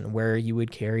procession where you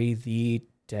would carry the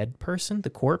dead person, the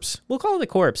corpse. We'll call it a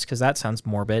corpse because that sounds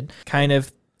morbid. Kind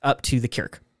of up to the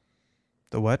kirk.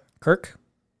 The what? Kirk,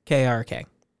 K-R-K.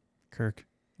 Kirk.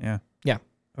 Yeah. Yeah.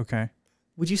 Okay.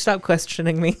 Would you stop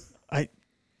questioning me?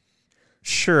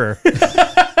 Sure.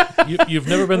 You've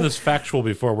never been this factual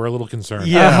before. We're a little concerned.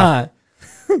 Yeah.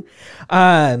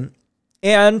 And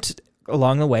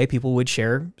along the way, people would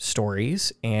share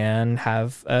stories and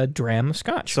have a dram of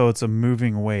scotch. So it's a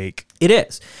moving wake. It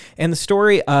is. And the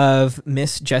story of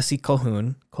Miss Jessie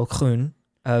Colquhoun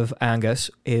of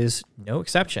Angus is no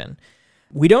exception.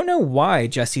 We don't know why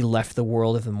Jessie left the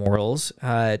world of immortals,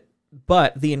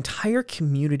 but the entire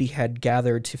community had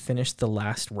gathered to finish the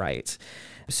last rites.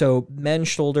 So men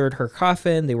shouldered her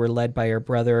coffin. They were led by her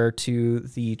brother to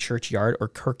the churchyard or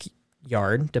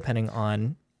kirkyard, depending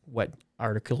on what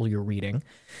article you're reading.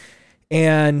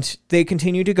 And they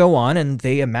continued to go on, and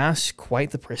they amassed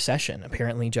quite the procession.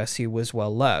 Apparently, Jessie was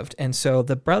well loved. And so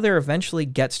the brother eventually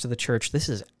gets to the church. This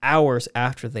is hours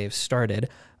after they've started,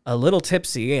 a little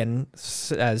tipsy, and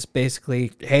says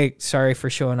basically, hey, sorry for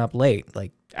showing up late,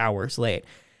 like hours late.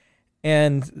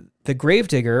 And the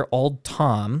gravedigger, Old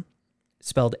Tom,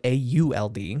 spelled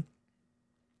A-U-L-D.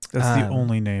 That's the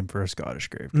only name for a Scottish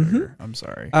gravedigger. I'm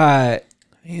sorry. I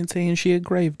ain't saying she a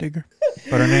grave digger.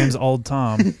 But her name's Old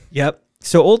Tom. Yep.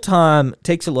 So Old Tom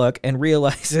takes a look and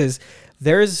realizes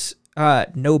there's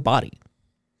no body.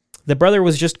 The brother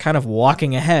was just kind of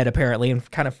walking ahead, apparently, and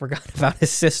kind of forgot about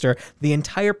his sister. The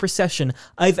entire procession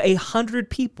of 100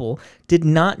 people did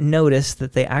not notice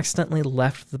that they accidentally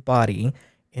left the body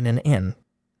in an inn.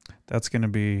 That's going to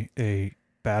be a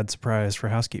bad surprise for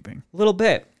housekeeping, A little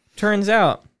bit. Turns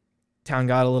out, town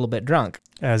got a little bit drunk,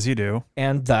 as you do.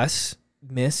 and thus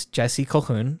Miss Jessie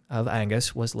Colquhoun of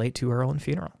Angus was late to her own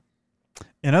funeral.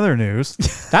 In other news,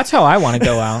 That's how I want to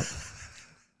go out.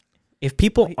 If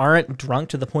people aren't drunk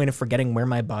to the point of forgetting where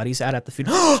my body's at the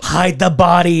funeral, hide the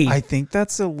body. I think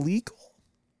that's illegal.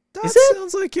 That Is it?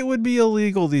 sounds like it would be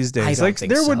illegal these days. don't Like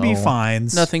think there would be so.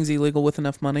 fines. Nothing's illegal with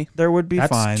enough money. There would be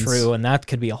That's fines. true, and that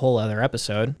could be a whole other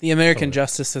episode. The American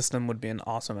justice system would be an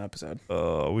awesome episode.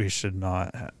 We should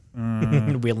not. We'll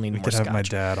need We more could have my scotch.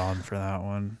 dad on for that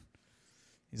one.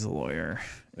 He's a lawyer.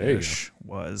 There you Ish.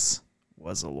 Was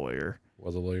a lawyer.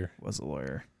 Was a lawyer. Was a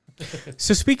lawyer.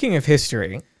 So speaking of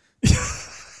history,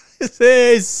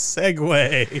 Hey,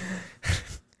 segue.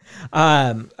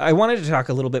 I wanted to talk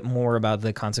a little bit more about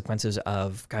the consequences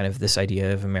of kind of this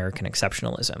idea of American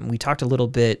exceptionalism. We talked a little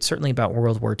bit, certainly about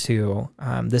World War II,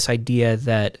 this idea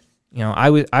that, I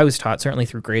was taught certainly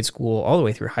through grade school, all the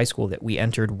way through high school, that we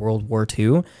entered World War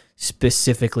II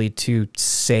specifically to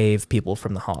save people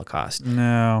from the Holocaust.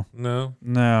 No.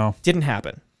 Didn't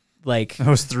happen. Like, That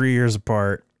was 3 years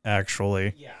apart,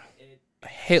 actually.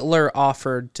 Hitler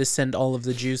offered to send all of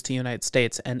the Jews to the United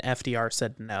States, and FDR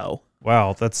said no.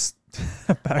 Wow, that's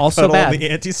Also backpedal bad. the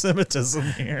anti-Semitism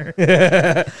here.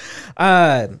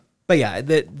 But yeah,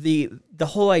 the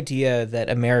whole idea that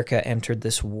America entered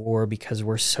this war because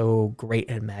we're so great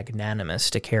and magnanimous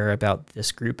to care about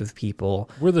this group of people,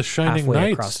 We're the shining Halfway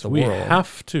knights. across the we world.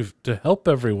 have to help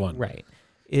everyone. right,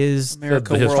 is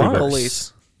America the history World books.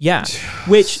 Police. yeah,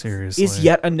 which Seriously. is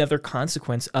yet another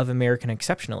consequence of American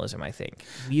exceptionalism. I think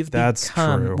That's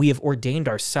true. we have ordained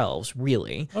ourselves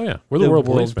really Oh yeah, we're the world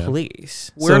police, man.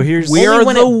 police. So here's- we Only are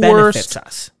when the it benefits worst.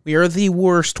 us. We are the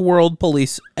worst world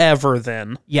police ever.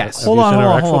 Then, Yes, Hold you on, seen hold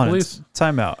our on, actual hold on. police?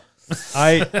 Time out.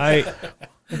 I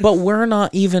but we're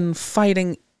not even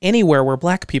fighting anywhere where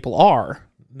black people are.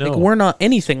 No, Like we're not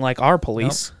anything like our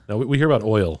police. no, we hear about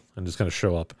oil and just kind of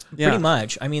show up. pretty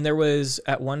much. I mean, there was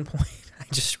at one point, I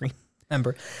just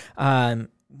remember,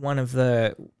 one of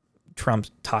the Trump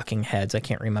talking heads, I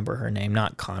can't remember her name,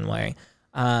 not Conway,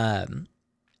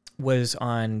 was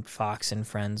on Fox and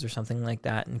Friends or something like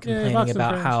that and complaining Fox and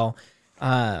about Friends.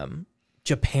 how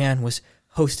Japan was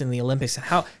hosting the Olympics and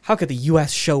how could the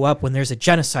U.S. show up when there's a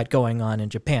genocide going on in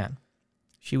Japan?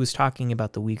 She was talking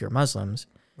about the Uyghur Muslims,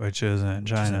 which isn't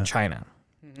which is China. in China.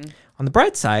 On the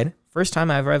bright side, first time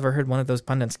I've ever heard one of those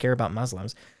pundits care about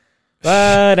Muslims.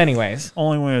 But anyways,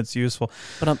 Only when it's useful.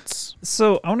 But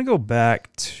So I want to go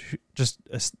back to just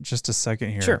a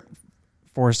second here. Sure.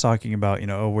 Forrest talking about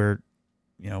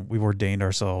we've ordained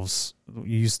ourselves.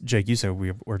 Jake, you said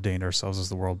we've ordained ourselves as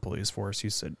the world police. Forrest, you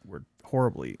said we're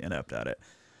horribly inept at it.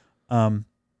 I'm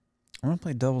gonna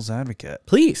play devil's advocate.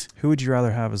 please. Who would you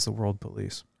rather have as the world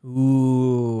police?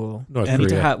 Ooh, North And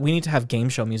Korea. we need to have game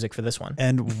show music for this one.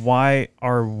 And why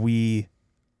are we?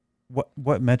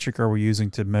 What metric are we using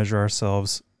to measure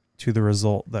ourselves to the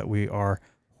result that we are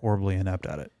horribly inept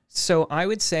at it? So I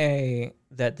would say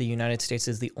that the United States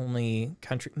is the only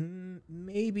country,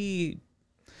 maybe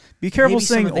Be careful Maybe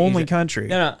some saying of the only Asia- country.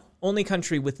 no, only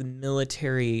country with the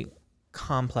military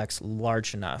complex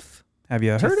large enough Have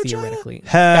you to heard of China? theoretically.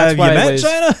 Have you what I met was-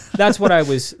 China? That's what I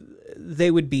was.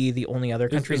 They would be the only other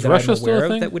country is that Russia I'm still a aware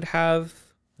of thing? that would have.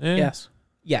 Eh, yes,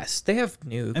 Yes, they have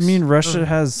nukes. I mean, Russia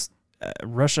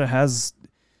has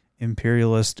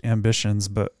imperialist ambitions,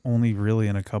 but only really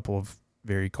in a couple of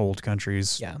very cold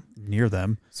countries yeah. near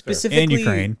them. Specifically, And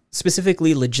Ukraine.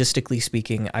 Specifically, logistically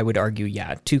speaking, I would argue,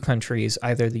 yeah, two countries,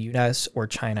 either the U.S. or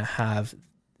China, have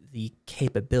the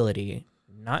capability,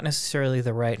 not necessarily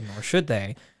the right, nor should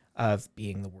they, of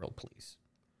being the world police.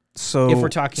 So If we're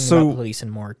talking about police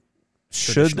in more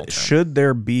traditional term. should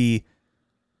there be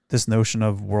this notion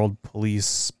of world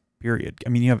police? Period. I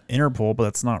mean, you have Interpol, but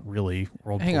that's not really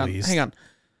world police. hang on.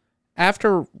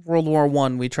 After World War I,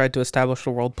 we tried to establish the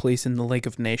world police in the League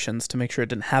of Nations to make sure it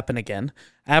didn't happen again.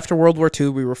 After World War II,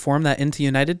 we reformed that into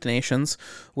United Nations,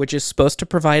 which is supposed to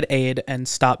provide aid and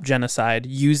stop genocide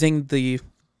using the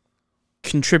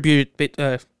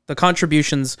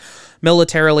contributions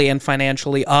militarily and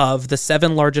financially of the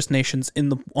 7 largest nations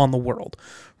on the world,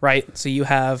 right? So you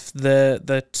have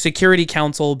the Security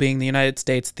Council being the United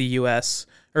States, the US,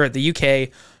 or the UK,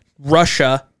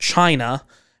 Russia, China,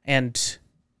 and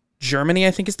Germany,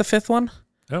 I think, is the 5th one.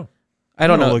 Oh, I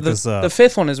don't I'm gonna know. look this up. The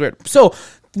 5th one is weird. So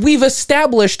we've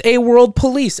established a world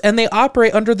police, and they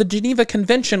operate under the Geneva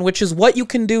Convention, which is what you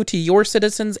can do to your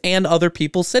citizens and other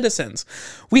people's citizens.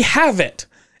 We have it.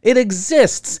 It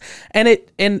exists, and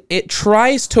it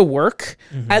tries to work.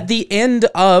 At the end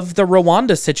of the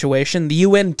Rwanda situation, the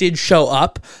UN did show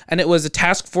up, and it was a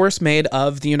task force made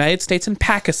of the United States and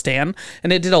Pakistan,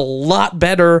 and it did a lot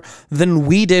better than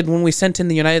we did when we sent in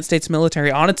the United States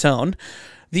military on its own.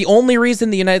 The only reason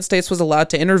the United States was allowed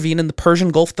to intervene in the Persian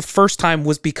Gulf the first time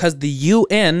was because the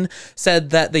UN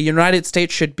said that the United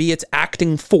States should be its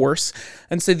acting force.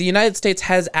 And so the United States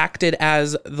has acted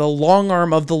as the long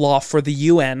arm of the law for the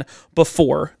UN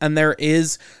before, and there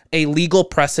is a legal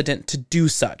precedent to do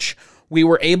such. We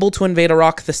were able to invade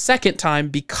Iraq the second time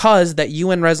because that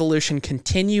UN resolution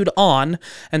continued on,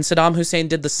 and Saddam Hussein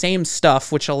did the same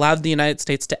stuff, which allowed the United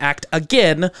States to act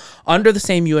again under the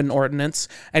same UN ordinance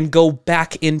and go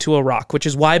back into Iraq, which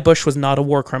is why Bush was not a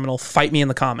war criminal. Fight me in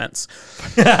the comments.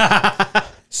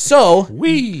 So,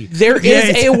 there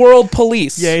is a world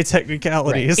police. Yay,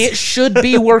 technicalities. It should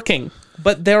be working.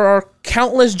 But there are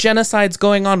countless genocides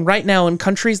going on right now in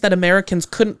countries that Americans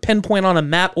couldn't pinpoint on a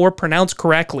map or pronounce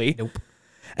correctly. Nope.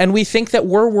 And we think that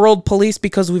we're world police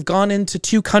because we've gone into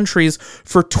two countries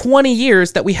for 20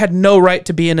 years that we had no right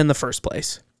to be in the first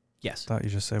place. Yes. I thought you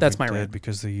just said That's we my did rant.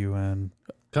 because the UN.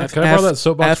 Can I borrow that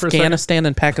soapbox for a second? Afghanistan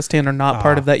and Pakistan are not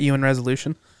part of that UN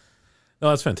resolution. No,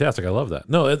 that's fantastic. I love that.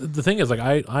 No, the thing is, like,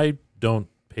 I don't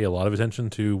pay a lot of attention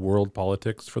to world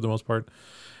politics for the most part.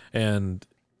 And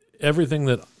everything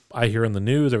that I hear in the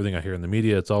news, everything I hear in the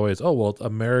media, it's always, oh, well,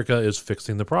 America is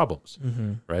fixing the problems,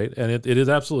 right? And it is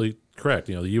absolutely correct.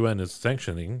 You know, the UN is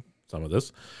sanctioning some of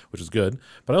this, which is good.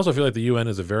 But I also feel like the UN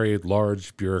is a very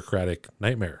large bureaucratic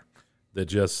nightmare that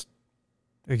just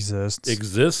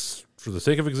exists for the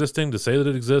sake of existing, to say that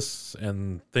it exists,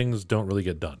 and things don't really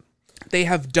get done. They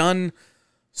have done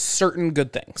certain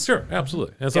good things. Sure,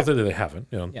 absolutely. And it's not that they haven't.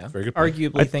 You know, Yeah. very good point.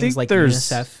 Arguably, I things think like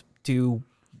there's- UNICEF do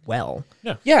well.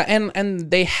 Yeah, and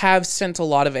they have sent a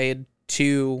lot of aid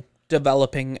to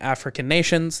developing African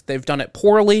nations. They've done it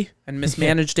poorly and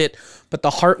mismanaged it, but the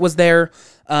heart was there.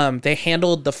 They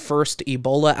handled the first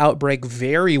Ebola outbreak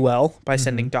very well by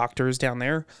sending doctors down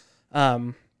there.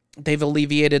 They've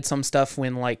alleviated some stuff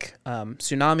when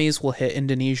tsunamis will hit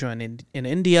Indonesia and in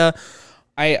India.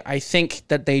 I think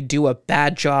that they do a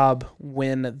bad job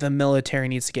when the military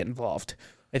needs to get involved.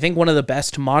 I think one of the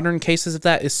best modern cases of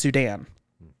that is Sudan.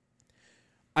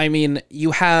 I mean,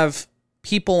 you have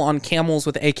people on camels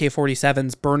with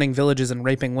AK-47s burning villages and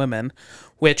raping women,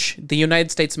 which the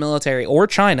United States military or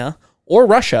China or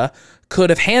Russia could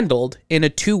have handled in a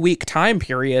 2-week time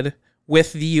period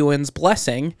with the UN's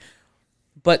blessing.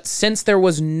 But since there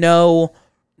was no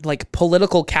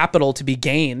political capital to be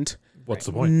gained, What's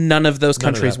the point? none of those None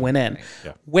of countries that. went in.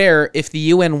 Yeah. Where if the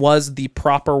UN was the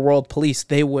proper world police,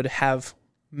 they would have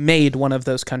made one of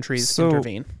those countries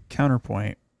intervene.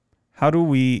 Counterpoint. How do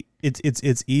we?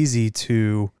 It's easy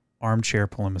to armchair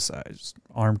politicize,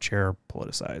 whatever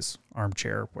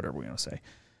we want to say.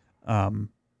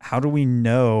 How do we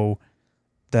know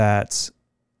that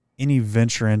any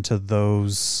venture into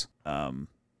those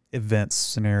events,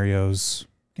 scenarios,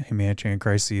 humanitarian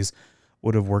crises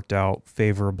would have worked out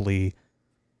favorably?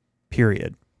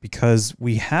 Period. Because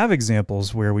we have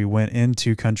examples where we went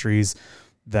into countries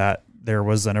that there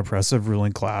was an oppressive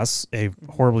ruling class, a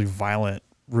horribly violent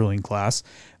ruling class,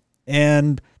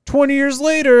 and 20 years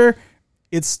later,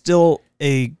 it's still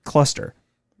a cluster.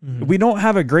 We don't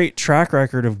have a great track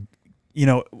record of, we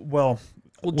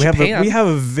Japan. have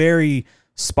a very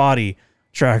spotty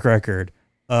track record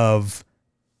of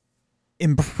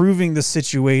improving the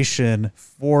situation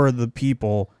for the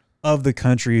people of the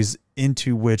countries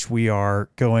into which we are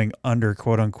going under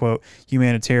quote unquote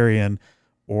humanitarian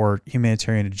or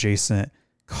humanitarian adjacent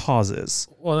causes.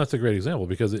 Well, that's a great example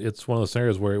because it's one of those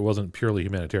scenarios where it wasn't purely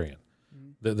humanitarian.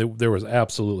 There was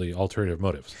absolutely alternative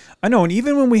motives. I know, and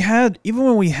even when we had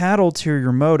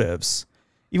ulterior motives,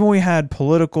 even when we had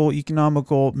political,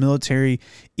 economical, military,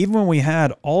 even when we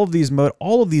had all of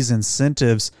these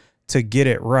incentives to get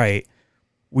it right,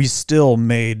 we still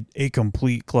made a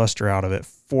complete cluster out of it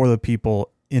for the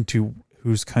people into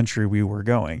whose country we were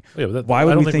going. Yeah, but Why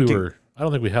would I don't we think think I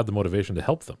don't think we had the motivation to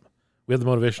help them. We had the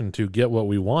motivation to get what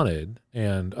we wanted,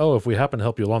 and if we happen to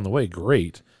help you along the way,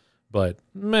 great. But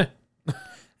meh.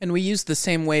 And we used the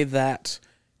same way that,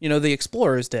 the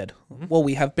explorers did. Well,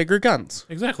 we have bigger guns.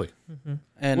 Exactly.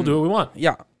 And We'll do what we want.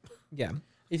 Yeah. Yeah.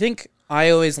 I think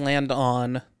I always land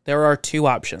on there are two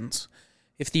options.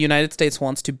 If the United States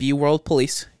wants to be world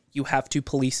police, you have to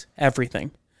police everything.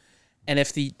 And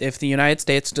if the United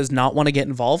States does not want to get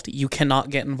involved, you cannot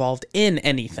get involved in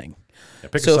anything. Yeah,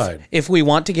 pick So a side. if we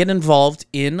want to get involved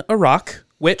in Iraq,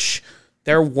 which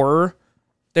there were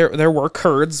there were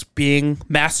Kurds being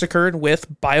massacred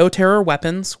with bioterror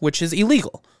weapons, which is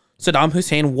illegal. Saddam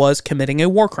Hussein was committing a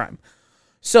war crime.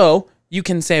 So you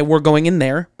can say we're going in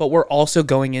there, but we're also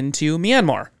going into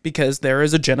Myanmar because there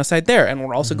is a genocide there. And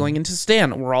we're also going into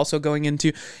Sudan. We're also going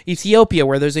into Ethiopia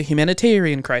where there's a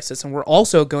humanitarian crisis. And we're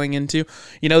also going into,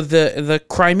 the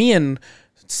Crimean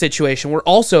situation. We're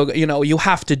also, you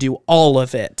have to do all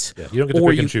of it. Yeah, you don't get to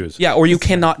pick and choose. Yeah, or you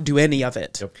cannot do any of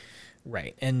it. Yep.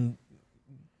 Right. And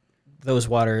those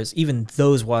waters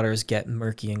get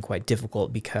murky and quite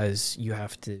difficult because you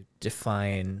have to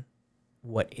define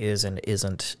what is and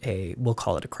isn't we'll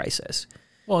call it a crisis.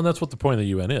 Well, and that's what the point of the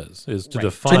UN is to Right.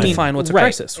 define. To define what's a Right.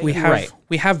 crisis.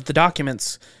 We have the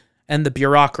documents and the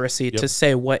bureaucracy Yep. to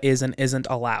say what is and isn't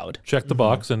allowed. Check the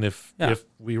box, and if Yeah.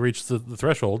 we reach the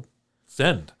threshold,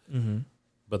 send.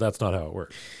 But that's not how it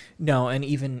works. No, and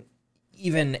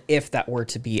even if that were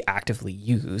to be actively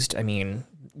used, I mean,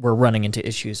 we're running into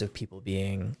issues of people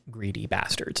being greedy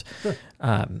bastards. Sure.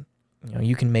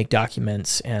 You can make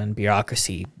documents and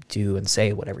bureaucracy do and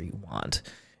say whatever you want.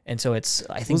 And so I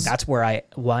think that's why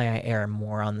I err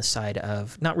more on the side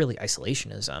of not really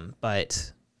isolationism,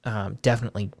 but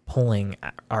definitely pulling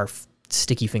our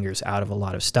sticky fingers out of a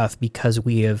lot of stuff because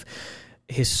we have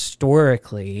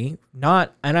historically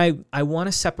I want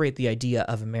to separate the idea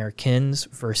of Americans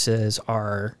versus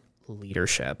our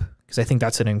leadership because I think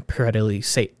that's an incredibly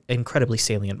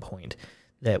salient point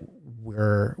that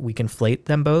we conflate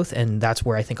them both, and that's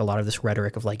where I think a lot of this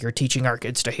rhetoric of like you're teaching our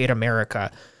kids to hate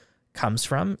America comes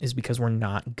from, is because we're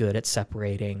not good at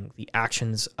separating the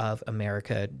actions of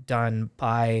America done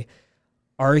by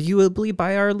arguably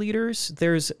by our leaders.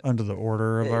 There's Under the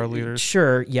order of our leaders.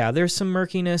 Sure, yeah. There's some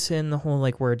murkiness in the whole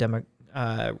like we're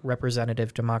a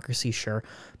representative democracy, sure,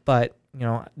 but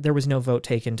there was no vote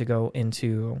taken to go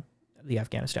into the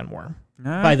Afghanistan war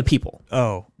by the people.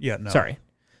 Oh, yeah, no. Sorry,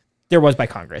 there was by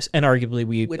Congress, and arguably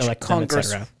we Which elected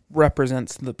Congress them, et cetera.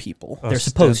 represents the people. They're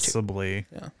supposed to. Ostensibly.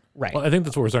 Right. Well, I think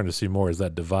that's what we're starting to see more is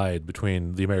that divide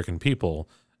between the American people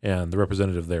and the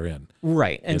representative therein.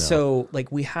 Right. And so like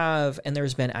we have, and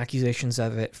there's been accusations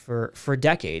of it for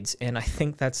decades. And I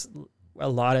think that's a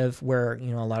lot of where,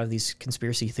 a lot of these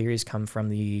conspiracy theories come from.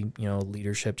 The,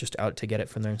 leadership just out to get it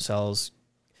for themselves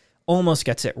almost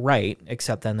gets it right,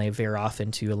 except then they veer off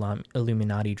into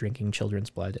Illuminati drinking children's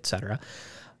blood, etc.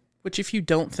 Which, if you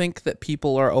don't think that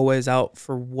people are always out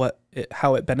for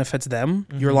how it benefits them,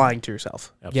 you're lying to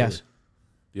yourself. Absolutely. Yes.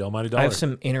 The almighty dollar. I have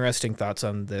some interesting thoughts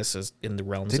on this as in the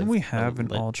realms Didn't of we have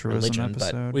an altruism religion, but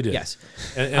episode? We did. yes.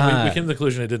 And we came to the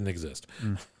conclusion it didn't exist.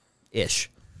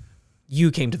 Ish. You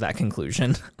came to that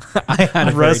conclusion. I had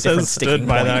a very Russ different has sticking stood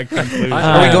by point. that conclusion.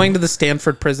 Are we going to the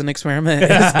Stanford prison experiment?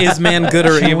 Is man good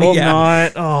or evil? Yeah.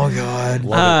 Not. Oh,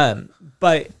 God.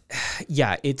 But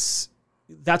yeah,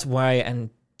 that's why I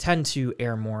tend to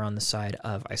err more on the side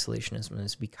of isolationism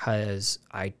is because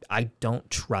I don't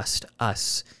trust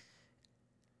us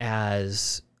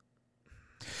as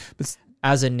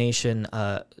a nation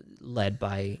led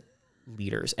by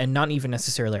leaders, and not even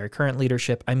necessarily our current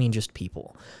leadership. I mean, just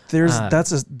people.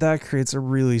 That creates a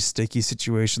really sticky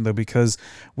situation though, because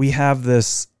we have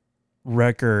this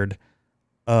record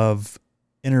of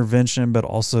intervention, but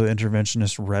also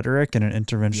interventionist rhetoric and an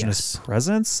interventionist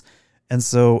presence. And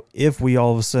so if we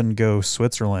all of a sudden go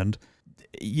Switzerland,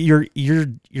 you're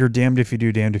damned if you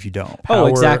do, damned if you don't. Power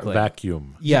exactly.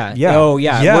 Vacuum. Yeah. Yeah. Oh,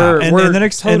 yeah. Yeah. We're And the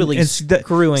next- totally and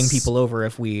screwing people over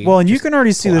if we. Well, and you just can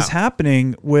already see pull this out.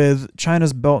 happening with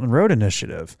China's Belt and Road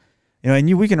Initiative.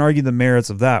 And we can argue the merits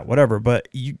of that, whatever. But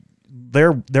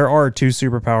there are two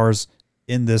superpowers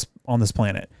on this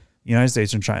planet, the United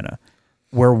States and China,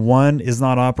 where one is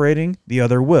not operating, the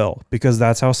other will, because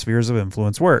that's how spheres of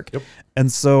influence work. Yep.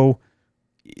 And so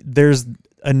there's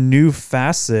a new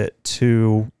facet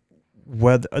to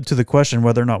the question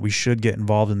whether or not we should get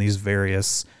involved in these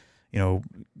various, Well,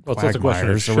 it's not a question of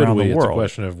quagmires should around we, the it's world. a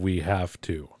question of we have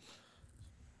to.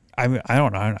 I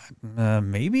don't know.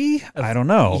 Maybe I don't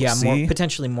know. Yeah, See?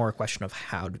 potentially more a question of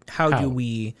how do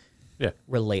we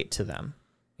relate to them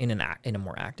in a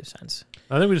more active sense.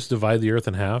 I think we just divide the earth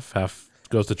in half. Half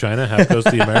goes to China, half goes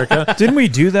to America. Didn't we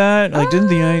do that? Like, didn't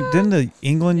the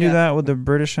England do that with the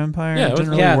British Empire? Yeah, It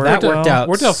didn't Yeah, really that work worked well. out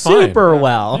Worked out fine. super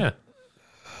well. Yeah.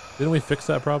 Didn't we fix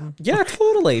that problem? Yeah,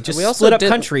 totally. Just We also split up did-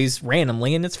 countries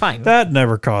randomly, and it's fine. That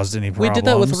never caused any We problems. did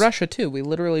that with Russia too. We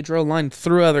literally drew a line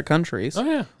through other countries. Oh,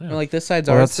 yeah. We're like, this side's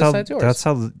Well, ours, this side's yours. that's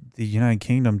how the United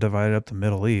Kingdom divided up the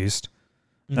Middle East.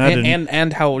 That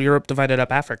and how Europe divided up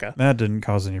Africa. that didn't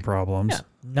cause any problems. Yeah,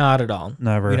 not at all.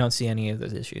 Never. We don't see any of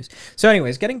those issues. So,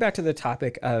 anyways, getting back to the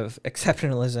topic of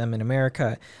exceptionalism in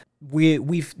America,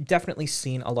 we've definitely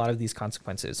seen a lot of these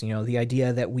consequences. You know, the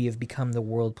idea that we have become the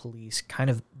world police kind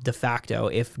of de facto,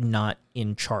 if not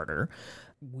in charter.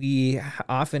 We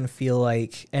often feel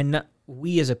like, and not,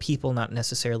 we as a people, not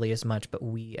necessarily as much, but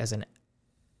we as an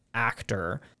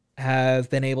actor have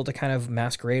been able to kind of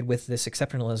masquerade with this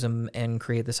exceptionalism and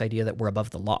create this idea that we're above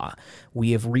the law.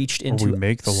 We have reached into we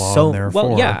make the law and therefore.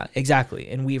 Well, yeah, exactly.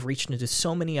 And we've reached into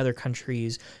so many other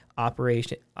countries'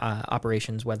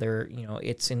 operations, whether, you know,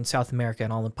 it's in South America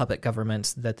and all the puppet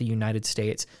governments that the United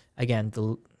States, again,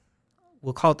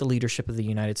 we'll call it the leadership of the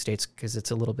United States because it's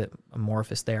a little bit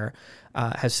amorphous there,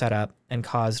 has set up and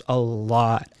caused a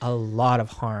lot of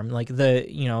harm. Like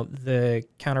the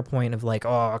counterpoint of like,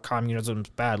 oh, communism's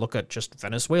bad. Look at just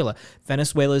Venezuela.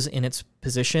 Venezuela's in its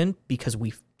position because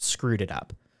we screwed it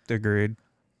up. Agreed.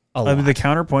 A I mean, the lot.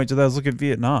 counterpoint to that is look at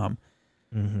Vietnam.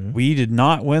 Mhm. We did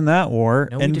not win that war,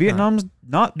 No, we and did Vietnam's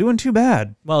not doing too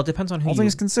bad. Well, it depends on who All you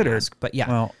things considered. ask, but yeah,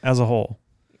 Well, as a whole,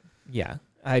 yeah.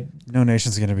 no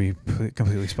nation's going to be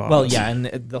completely spotless. Well, yeah, and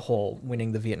the whole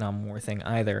winning the Vietnam War thing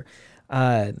either.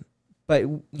 But,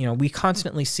 you know, we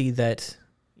constantly see that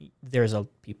there's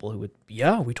people who would,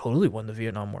 yeah, we totally won the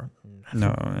Vietnam War.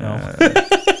 No.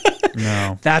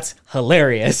 No. That's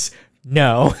hilarious.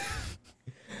 No.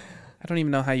 I don't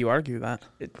even know how you argue that.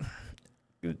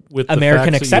 With the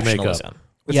American facts that you make up. exceptionalism.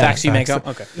 With Yeah. facts you make up?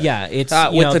 Okay. Yeah, it's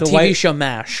you With know, the TV white- show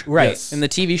MASH. Right. Yes. In the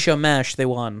TV show MASH, they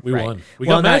won. We Right. won. We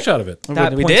Well, got MASH out of it.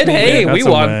 That we points did? me- Hey, That's we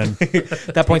a won. win.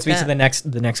 That points me to that.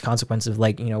 the next consequence of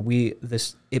like, you know,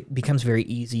 it becomes very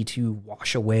easy to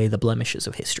wash away the blemishes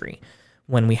of history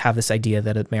when we have this idea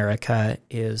that America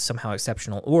is somehow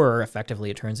exceptional, or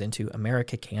effectively it turns into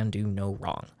America can do no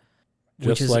wrong. Which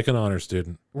Just is like an honor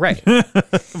student. right.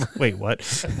 Wait, what?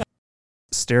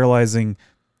 Sterilizing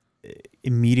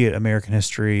immediate American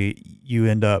history, you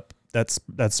end up that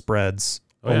spreads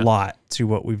Oh, yeah. a lot to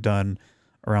what we've done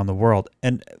around the world,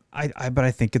 and but I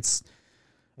think it's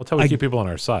Well, that's how we keep people on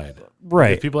our side.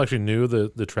 right. If people actually knew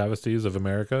the travesties of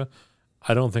America,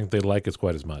 I don't think they'd like us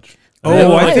quite as much.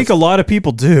 Oh, I I think a lot of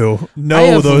people do I know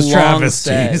have those long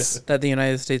travesties. said that the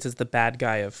United States is the bad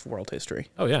guy of world history.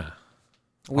 Oh, yeah.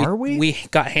 Are we? We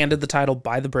got handed the title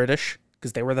by the British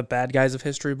because they were the bad guys of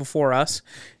history before us,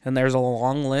 and there's a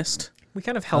long list. We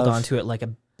kind of held Of- on to it like a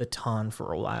baton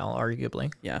for a while,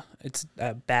 arguably. Yeah, it's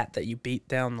a bat that you beat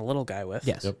down the little guy with.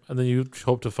 Yes. Yep. And then you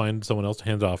hope to find someone else to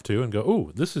hand it off to and go,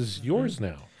 oh, this is yours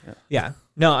now. Yeah.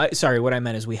 No, sorry. What I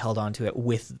meant is we held on to it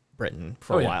with Britain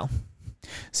for a yeah. while.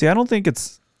 See, I don't think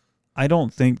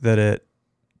that it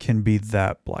can be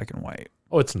that black and white.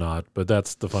 Oh, it's not, but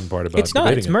that's the fun part about It's not.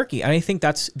 debating It's it. murky. And I think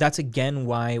that's again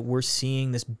why we're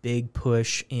seeing this big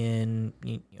push in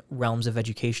realms of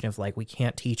education of like we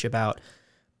can't teach about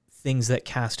things that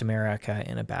cast America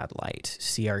in a bad light,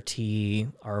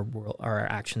 CRT, our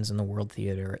actions in the world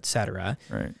theater, etc.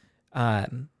 Right.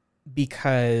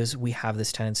 Because we have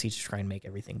this tendency to try and make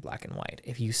everything black and white.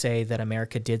 If you say that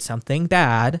America did something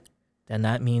bad, then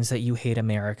that means that you hate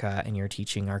America and you're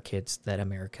teaching our kids that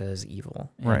America is evil.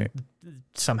 And Right.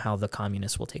 somehow the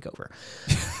communists will take over.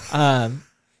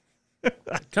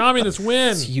 Communists win.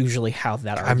 It's usually how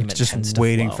that I'm argument just tends to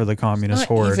waiting flow. for the communist Not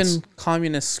hordes. even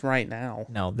communists right now.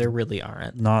 No, there really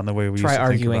aren't. Not in the way we Try used to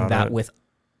arguing think about that it. with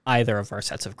either of our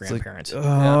sets of like, grandparents.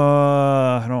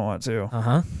 I don't want to.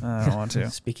 Uh-huh. I don't want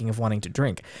to. Speaking of wanting to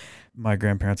drink. My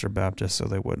grandparents are Baptist, so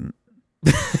they wouldn't.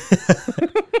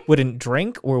 Wouldn't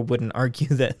drink or wouldn't argue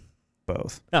that.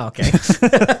 Both. Oh, okay.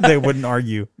 They wouldn't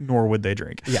argue, nor would they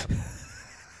drink. Yeah.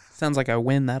 Sounds like I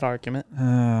win that argument.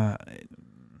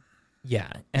 Yeah.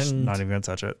 Just And not even gonna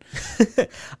touch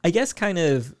it. I guess kind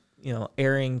of,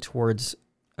 erring towards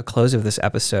a close of this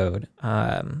episode,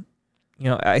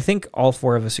 I think all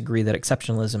four of us agree that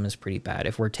exceptionalism is pretty bad.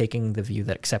 If we're taking the view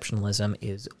that exceptionalism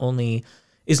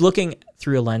is looking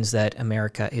through a lens that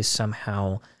America is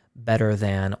somehow better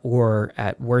than, or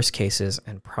at worst cases,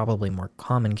 and probably more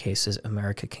common cases,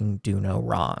 America can do no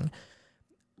wrong.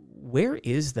 Where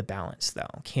is the balance, though?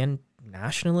 Can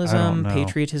nationalism, know.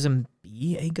 patriotism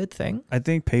be a good thing? I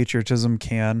think patriotism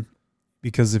can,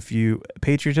 because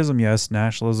patriotism, yes,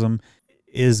 nationalism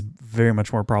is very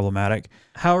much more problematic.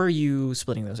 How are you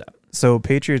splitting those up? So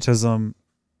patriotism,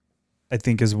 I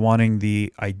think, is wanting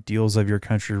the ideals of your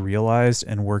country realized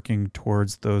and working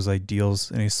towards those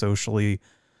ideals in a socially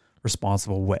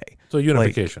responsible way. So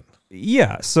unification.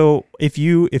 Yeah. So if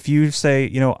you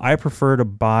say, I prefer to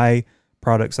buy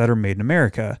products that are made in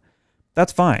America,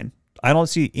 that's fine. I don't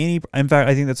see any. In fact,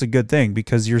 I think that's a good thing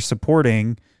because you're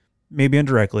supporting, maybe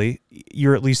indirectly,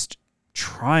 you're at least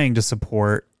trying to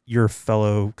support your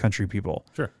fellow country people.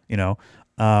 Sure.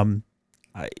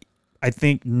 I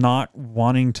think not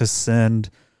wanting to send,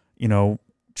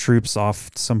 troops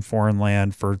off some foreign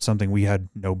land for something we had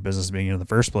no business being in the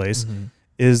first place Mm-hmm.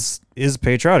 is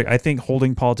patriotic. I think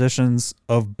holding politicians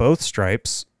of both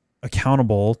stripes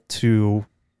accountable to,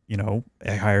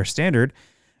 a higher standard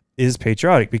is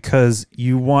patriotic, because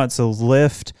you want to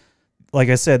lift, like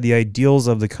I said, the ideals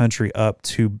of the country up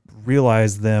to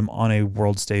realize them on a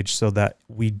world stage, so that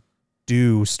we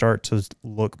do start to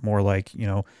look more like, I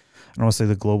don't want to say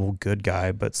the global good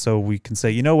guy, but so we can say,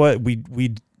 you know what, we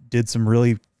did some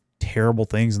really terrible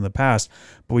things in the past,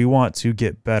 but we want to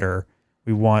get better.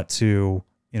 We want to,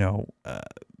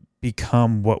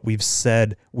 become what we've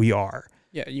said we are.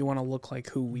 Yeah, you want to look like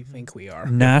who we think we are.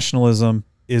 Nationalism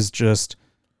is just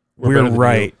We're we're better than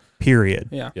right, period.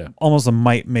 Yeah. Yeah. Almost a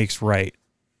might makes right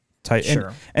type.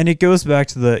 Sure. And it goes back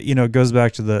to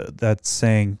that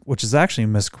saying, which is actually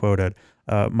misquoted,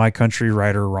 my country,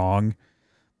 right or wrong.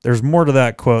 There's more to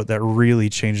that quote that really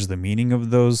changes the meaning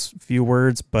of those few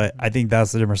words, but I think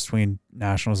that's the difference between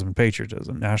nationalism and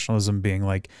patriotism. Nationalism being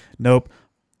like, nope,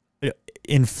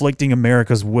 inflicting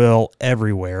America's will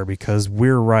everywhere because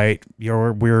we're right,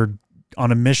 we're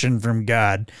on a mission from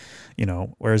God,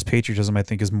 whereas patriotism, I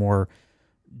think, is more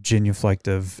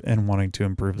genuflective and wanting to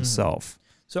improve the self.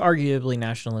 So arguably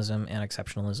nationalism and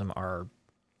exceptionalism are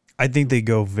I think they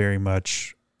go very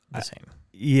much, the same.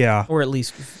 yeah. Or at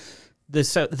least the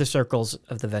circles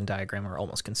of the Venn diagram are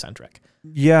almost concentric.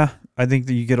 Yeah, I think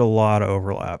that you get a lot of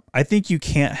overlap. I think you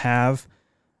can't have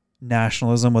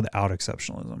nationalism without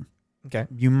exceptionalism. Okay.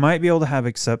 You might be able to have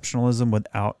exceptionalism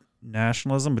without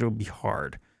nationalism, but it would be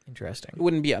hard. Interesting. It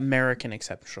wouldn't be American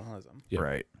exceptionalism. Yeah.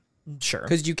 Right. Sure.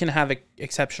 Because you can have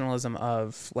exceptionalism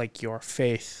of like your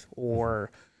faith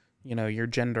or, your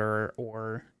gender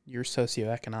or your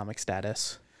socioeconomic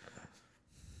status.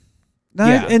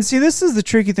 Yeah. And see, this is the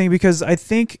tricky thing, because I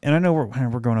think, and I know we're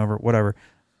going over whatever,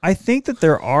 I think that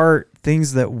there are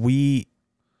things that we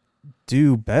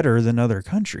do better than other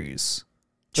countries.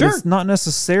 But Sure. it's not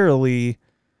necessarily,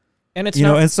 And it's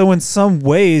and so in some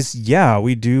ways, yeah,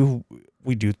 we do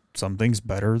some things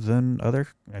better than other.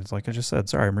 It's like I just said.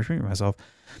 Sorry, I'm repeating myself.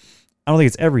 I don't think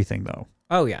it's everything though.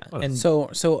 Oh yeah. And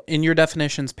So in your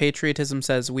definitions, patriotism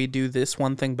says we do this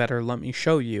one thing better, let me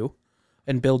show you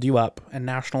and build you up. And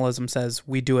nationalism says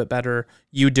we do it better,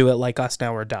 you do it like us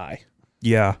now or die.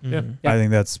 Yeah, Yeah. I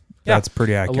think that's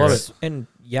pretty accurate. love it. and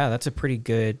yeah, that's a pretty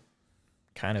good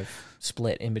kind of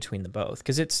split in between the both,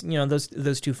 because it's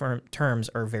those two terms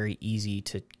are very easy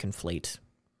to conflate,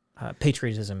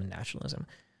 patriotism and nationalism.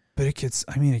 But it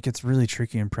gets really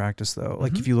tricky in practice though.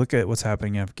 Like if you look at what's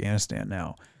happening in Afghanistan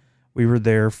now, we were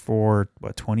there for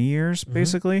 20 years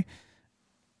basically,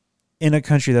 in a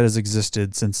country that has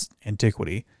existed since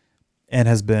antiquity and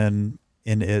has been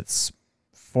in its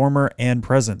former and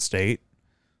present state,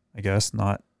 I guess,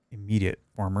 not immediate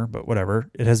former, but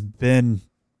whatever. It has been,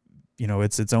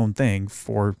 it's its own thing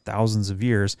for thousands of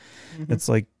years. It's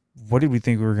like, what did we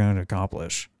think we were going to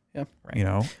accomplish? Yeah.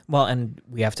 Right. Well, and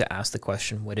we have to ask the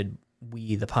question, what did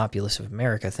we, the populace of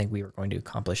America, think we were going to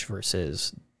accomplish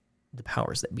versus the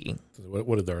powers that be?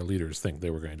 What did our leaders think they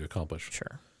were going to accomplish?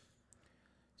 Sure.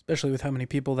 Especially with how many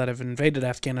people that have invaded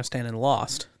Afghanistan and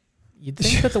lost. You'd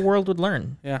think that the world would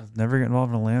learn. Yeah. Never get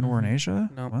involved in a land war in Asia?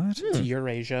 No. What? To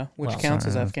Eurasia, which Well, counts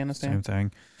as Sorry, Afghanistan. Same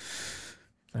thing.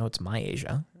 No, it's my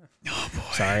Asia. Oh boy.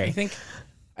 Sorry.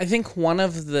 I think one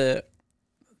of the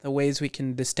ways we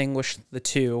can distinguish the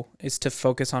two is to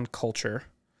focus on culture.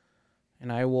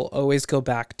 And I will always go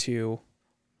back to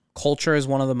culture is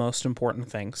one of the most important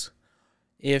things.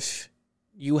 If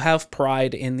you have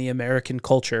pride in the American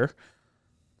culture,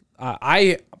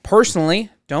 I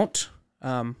personally don't,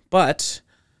 but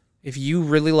if you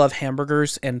really love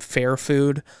hamburgers and fair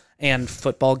food and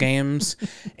football games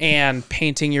and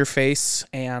painting your face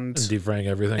and deep frying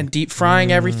everything. and deep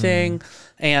frying everything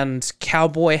and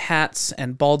cowboy hats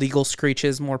and bald eagle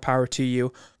screeches, more power to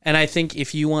you. And I think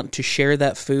if you want to share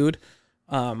that food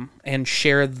and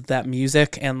share that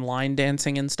music and line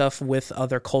dancing and stuff with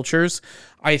other cultures,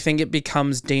 I think it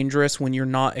becomes dangerous when you're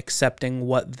not accepting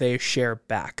what they share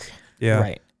back. Yeah.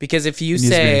 Right. Because if you It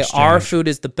needs to be an say our exchange. food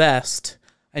is the best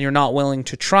and you're not willing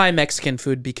to try Mexican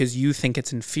food because you think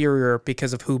it's inferior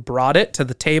because of who brought it to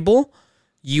the table,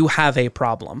 you have a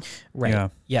problem. Right. Yeah.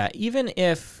 Yeah. Even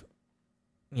if,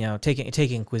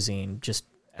 taking cuisine just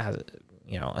as,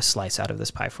 a slice out of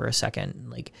this pie for a second,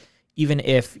 like even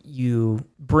if you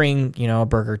bring, a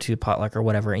burger to potluck or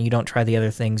whatever, and you don't try the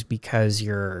other things because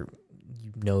you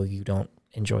don't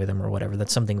enjoy them or whatever,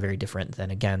 that's something very different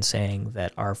than, again, saying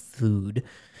that our food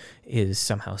is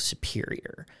somehow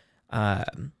superior.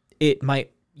 It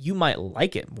might you might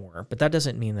like it more, but that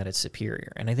doesn't mean that it's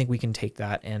superior. And I think we can take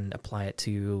that and apply it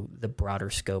to the broader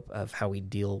scope of how we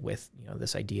deal with,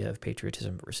 this idea of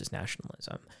patriotism versus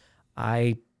nationalism.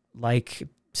 I like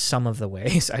some of the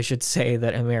ways, I should say,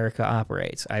 that America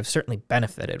operates. I've certainly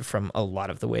benefited from a lot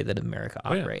of the way that America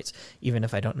operates, even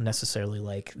if I don't necessarily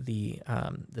like the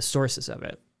sources of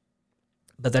it.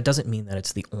 But that doesn't mean that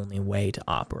it's the only way to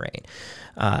operate.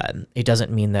 It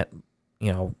doesn't mean that,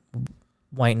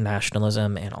 white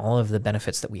nationalism and all of the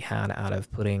benefits that we had out of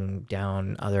putting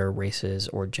down other races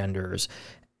or genders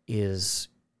is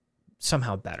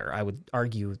somehow better. I would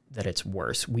argue that it's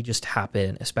worse. We just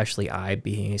happen, especially I,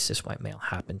 being a cis white male,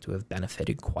 happen to have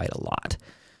benefited quite a lot.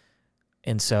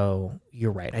 And so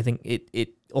you're right. I think it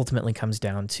ultimately comes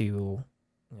down to,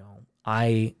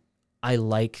 I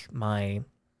like my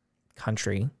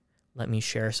country. Let me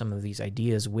share some of these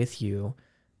ideas with you.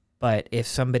 But if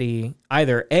somebody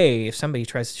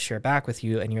tries to share back with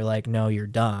you and you're like, no, you're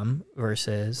dumb,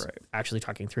 versus actually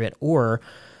talking through it, or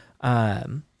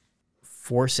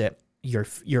force it,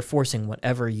 you're forcing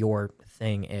whatever your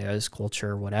thing is,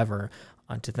 culture, whatever,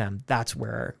 onto them, that's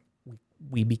where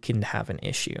we begin to have an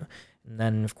issue. And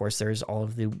then, of course, there's all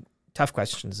of the tough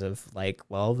questions of like,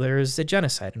 well, there's a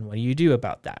genocide, and what do you do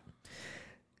about that?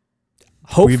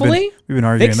 Hopefully, we've been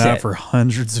arguing that for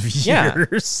hundreds of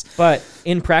years. But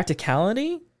in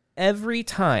practicality, every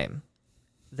time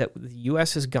that the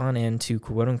U.S. has gone in to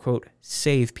quote unquote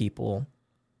save people,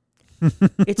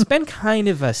 it's been kind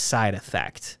of a side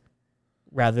effect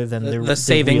rather than the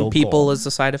saving real people goal. is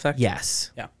the side effect.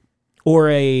 Yes. Yeah.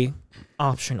 Or a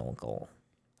optional goal,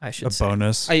 I should say. A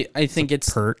bonus. I think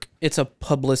it's perk. It's a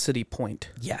publicity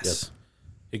point. Yes.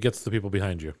 It gets the people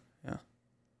behind you.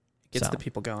 Gets the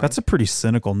people going. That's a pretty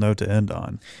cynical note to end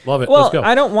on. Love it. Well, Let's go.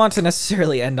 I don't want to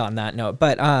necessarily end on that note,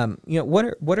 but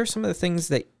what are some of the things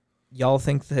that y'all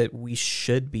think that we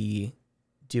should be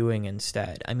doing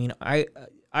instead? I mean, I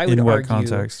would In what argue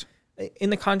context? in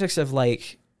the context of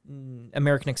like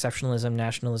American exceptionalism,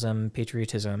 nationalism,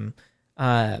 patriotism.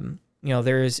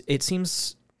 It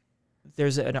seems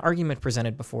there's an argument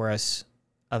presented before us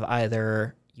of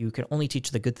either you can only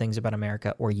teach the good things about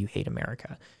America or you hate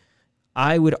America.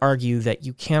 I would argue that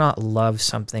you cannot love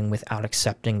something without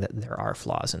accepting that there are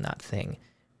flaws in that thing,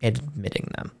 admitting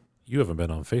them. You haven't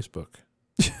been on Facebook.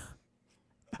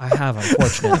 I have,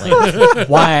 unfortunately.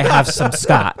 Why I have some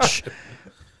scotch.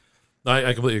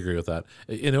 I completely agree with that.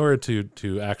 In order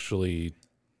to actually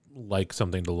like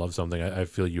something, to love something, I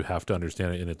feel you have to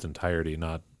understand it in its entirety,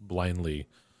 not blindly,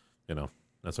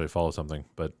 that's why I follow something.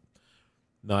 But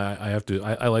no, I have to.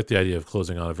 I like the idea of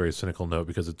closing on a very cynical note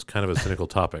because it's kind of a cynical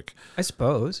topic. I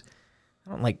suppose.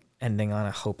 I don't like ending on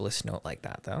a hopeless note like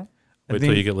that, though. Wait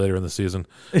till you get later in the season.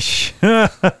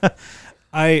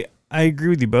 I agree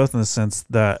with you both in the sense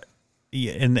that,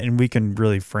 and we can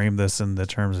really frame this in the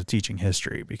terms of teaching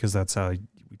history, because that's how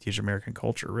we teach American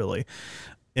culture, really,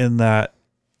 in that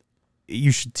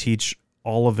you should teach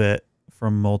all of it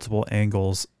from multiple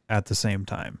angles at the same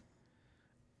time,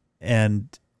 and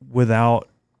without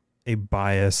a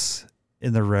bias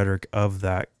in the rhetoric of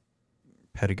that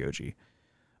pedagogy.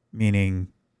 Meaning,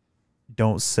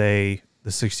 don't say the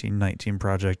 1619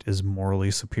 Project is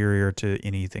morally superior to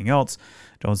anything else.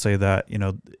 Don't say that,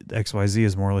 XYZ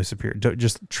is morally superior.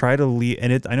 Just try to leave,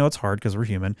 and I know it's hard because we're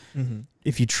human. Mm-hmm.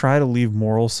 If you try to leave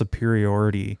moral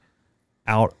superiority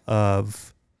out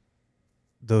of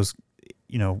those,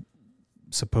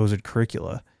 supposed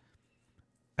curricula,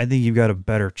 I think you've got a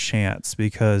better chance,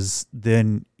 because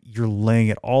then you're laying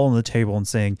it all on the table and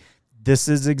saying, this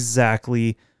is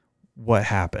exactly what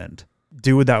happened.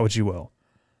 Do with that what you will.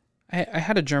 I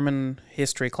had a German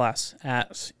history class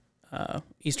at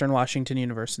Eastern Washington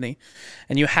University,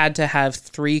 and you had to have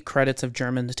 3 credits of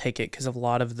German to take it because of a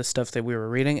lot of the stuff that we were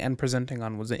reading and presenting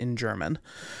on was in German.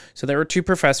 So there were 2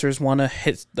 professors, one a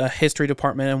history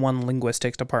department and one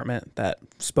linguistics department, that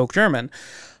spoke German.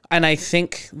 And I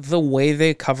think the way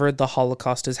they covered the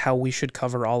Holocaust is how we should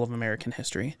cover all of American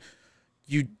history.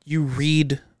 You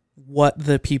read what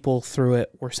the people through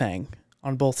it were saying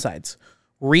on both sides.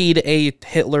 Read a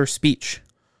Hitler speech.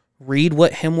 Read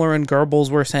what Himmler and Goebbels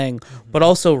were saying, but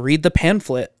also read the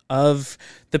pamphlet of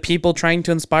the people trying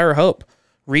to inspire hope.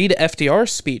 Read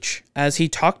FDR's speech as he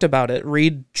talked about it.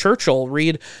 Read Churchill.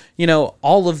 Read,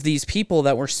 all of these people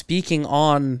that were speaking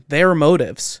on their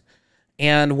motives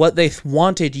and what they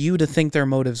wanted you to think their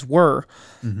motives were.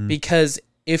 Mm-hmm. Because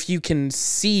if you can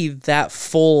see that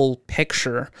full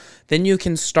picture, then you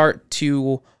can start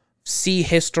to see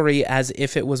history as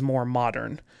if it was more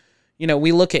modern.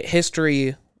 We look at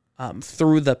history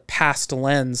through the past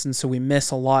lens, and so we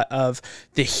miss a lot of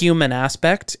the human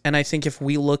aspect. And I think if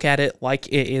we look at it like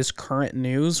it is current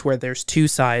news, where there's two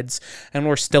sides and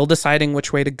we're still deciding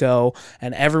which way to go,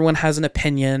 and everyone has an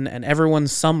opinion and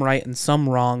everyone's some right and some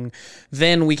wrong,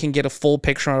 then we can get a full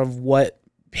picture of what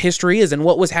history is and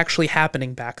what was actually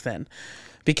happening back then.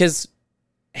 Because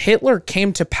Hitler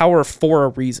came to power for a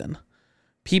reason.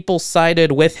 People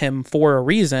sided with him for a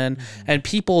reason, and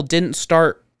people didn't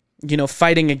start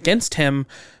fighting against him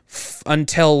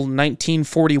until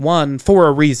 1941 for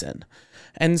a reason.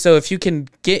 And so if you can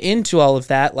get into all of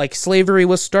that, like slavery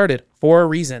was started for a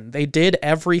reason. They did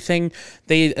everything.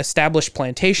 They established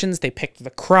plantations. They picked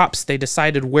the crops. They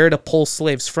decided where to pull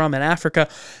slaves from in Africa.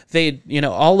 They,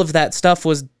 all of that stuff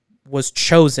was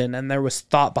chosen, and there was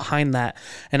thought behind that.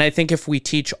 And I think if we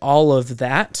teach all of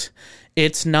that,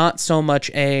 it's not so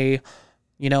much a,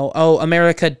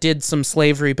 America did some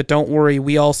slavery, but don't worry,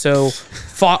 we also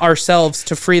fought ourselves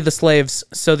to free the slaves.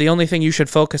 So the only thing you should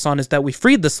focus on is that we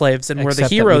freed the slaves and we're the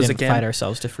heroes we didn't again. Fight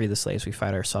ourselves to free the slaves. We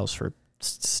fight ourselves for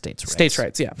states' rights. States'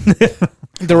 rights, yeah.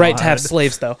 The right to have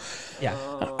slaves, though. Yeah.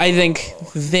 I think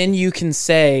then you can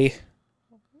say,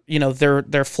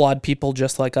 they're flawed people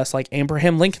just like us. Like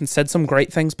Abraham Lincoln said some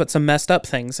great things, but some messed up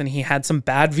things. And he had some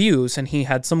bad views and he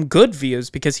had some good views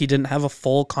because he didn't have a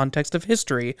full context of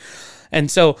history. And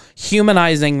so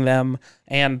humanizing them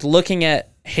and looking at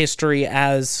history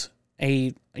as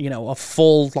a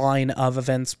full line of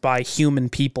events by human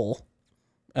people,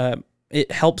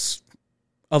 it helps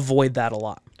avoid that a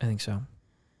lot. I think so.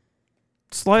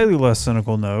 Slightly less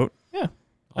cynical note. Yeah.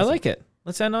 I like it.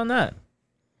 Let's end on that.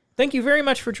 Thank you very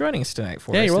much for joining us tonight,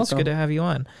 Forrest. Yeah, you're It's welcome. good to have you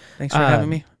on. Thanks for having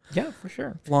me. Yeah, for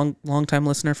sure. Long time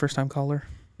listener, first time caller.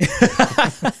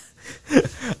 I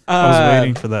was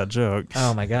waiting for that joke.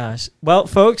 Oh my gosh. Well,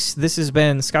 folks, this has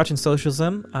been Scotch and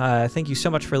Socialism. Thank you so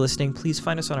much for listening. Please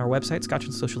find us on our website,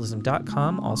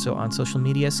 scotchandsocialism.com. Also on social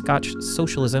media, Scotch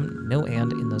Socialism, no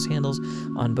and in those handles,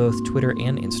 on both Twitter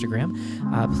and Instagram.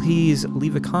 Please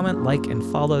leave a comment, like, and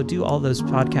follow. Do all those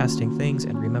podcasting things.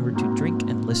 And remember to drink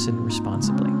and listen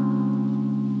responsibly.